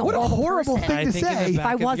admit to being what a horrible person? thing to say? In the back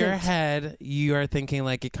if I wasn't, of your head, you are thinking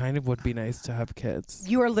like it kind of would be nice to have kids.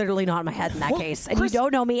 You are literally not in my head in that case, and Chris, you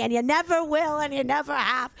don't know me, and you never will, and you never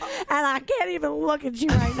have, and I can't even look at you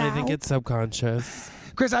right now. I think it's subconscious.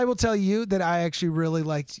 Chris, I will tell you that I actually really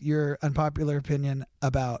liked your unpopular opinion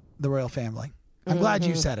about the royal family. I'm glad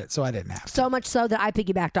you said it, so I didn't have to. So much so that I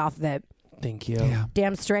piggybacked off of it. Thank you. Yeah.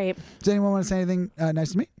 Damn straight. Does anyone want to say anything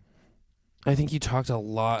nice to me? I think you talked a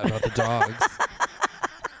lot about the dogs.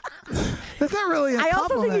 That's not really a compliment. I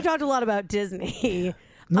also think you talked a lot about Disney.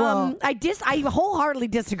 Well, I wholeheartedly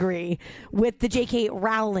disagree with the J.K.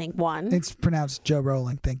 Rowling one. It's pronounced Joe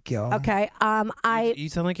Rowling. Thank you. Okay. You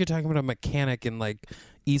sound like you're talking about a mechanic in like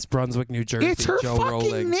East Brunswick, New Jersey. It's her Joe fucking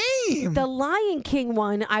Rowling. name. The Lion King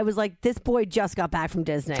one, I was like, this boy just got back from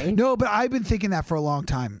Disney. No, but I've been thinking that for a long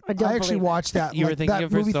time. I actually watched that. You were thinking that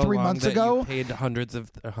of for movie so 3 long months that ago. You paid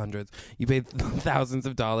You paid thousands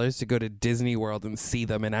of dollars to go to Disney World and see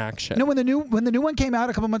them in action. No, when the new one came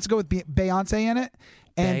out a couple months ago with Beyonce in it,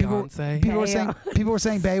 and people were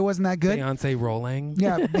saying Bey wasn't that good. Beyonce Rolling.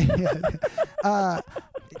 Yeah.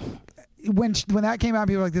 When that came out,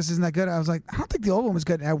 people were like, "This isn't that good." I was like, "I don't think the old one was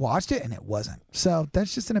good." And I watched it, and it wasn't. So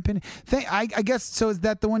that's just an opinion. I guess. So is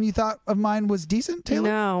that the one you thought of mine was decent, Taylor?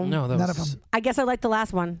 No, that none was, of them. I guess I like the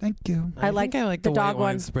last one. Thank you. I like the dog white wine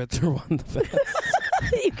one. spritzer one the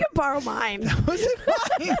best. You can borrow mine. Was it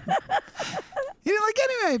mine? You didn't like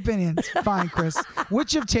any of my opinions. Fine, Chris.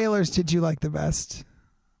 Which of Taylor's did you like the best?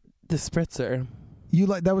 The spritzer. You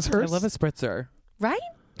like that was hers? I love a spritzer. Right?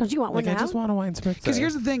 Don't you want one now? I just want a wine spritzer. Because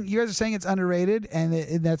here's the thing: you guys are saying it's underrated, and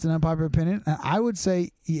that's an unpopular opinion. And I would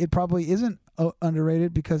say it probably isn't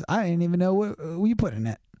underrated because I didn't even know what you put in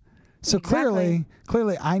it. So clearly,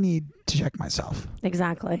 I need to check myself.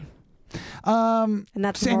 Exactly. And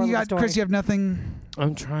that's Sam, you got story. Chris. You have nothing.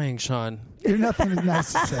 I'm trying, Sean. You're nothing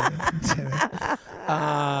nice to say.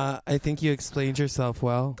 I think you explained yourself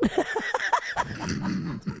well.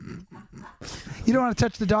 You don't want to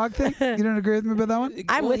touch the dog thing? You don't agree with me about that one?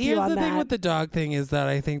 I'm with you on that. Here's the thing with the dog thing is that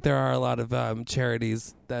I think there are a lot of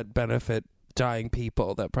charities that benefit dying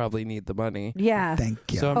people that probably need the money. Yeah. Thank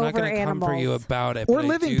you. So I'm not going to come for you about it. Or but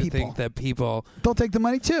living I do people. think that people... They'll take the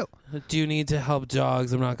money too. Do need to help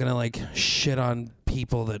dogs. I'm not going to shit on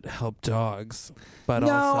people that help dogs. But no,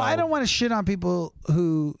 also, I don't want to shit on people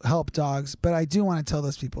who help dogs, but I do want to tell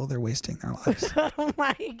those people they're wasting their lives. Oh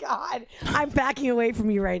my God. I'm backing away from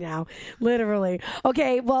you right now. Literally.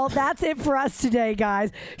 Okay, well, that's it for us today,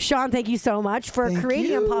 guys. Sean, thank you so much for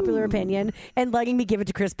creating Unpopular Opinion and letting me give it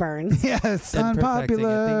to Chris Burns. Yes,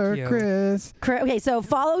 Unpopular Chris. Okay, so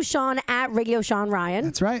follow Sean at Radio Sean Ryan.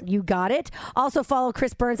 That's right. You got it. Also follow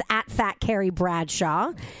Chris Burns at Fat Carrie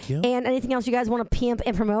Bradshaw. And anything else you guys want to pimp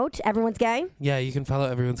and promote? Everyone's Gay? Yeah, you can follow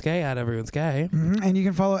Everyone's Gay at Everyone's Gay. Mm-hmm. And you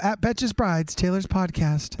can follow at Betches Brides, Taylor's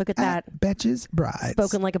podcast. Look at that. Betches Brides.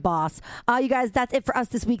 Spoken like a boss. You guys, that's it for us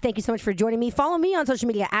this week. Thank you so much for joining me. Follow me on social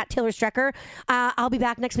media at Taylor Strecker. I'll be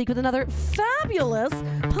back next week with another fabulous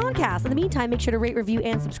podcast. In the meantime, make sure to rate, review,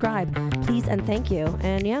 and subscribe. Please and thank you.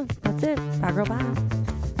 And yeah, that's it. Bye, girl. Bye.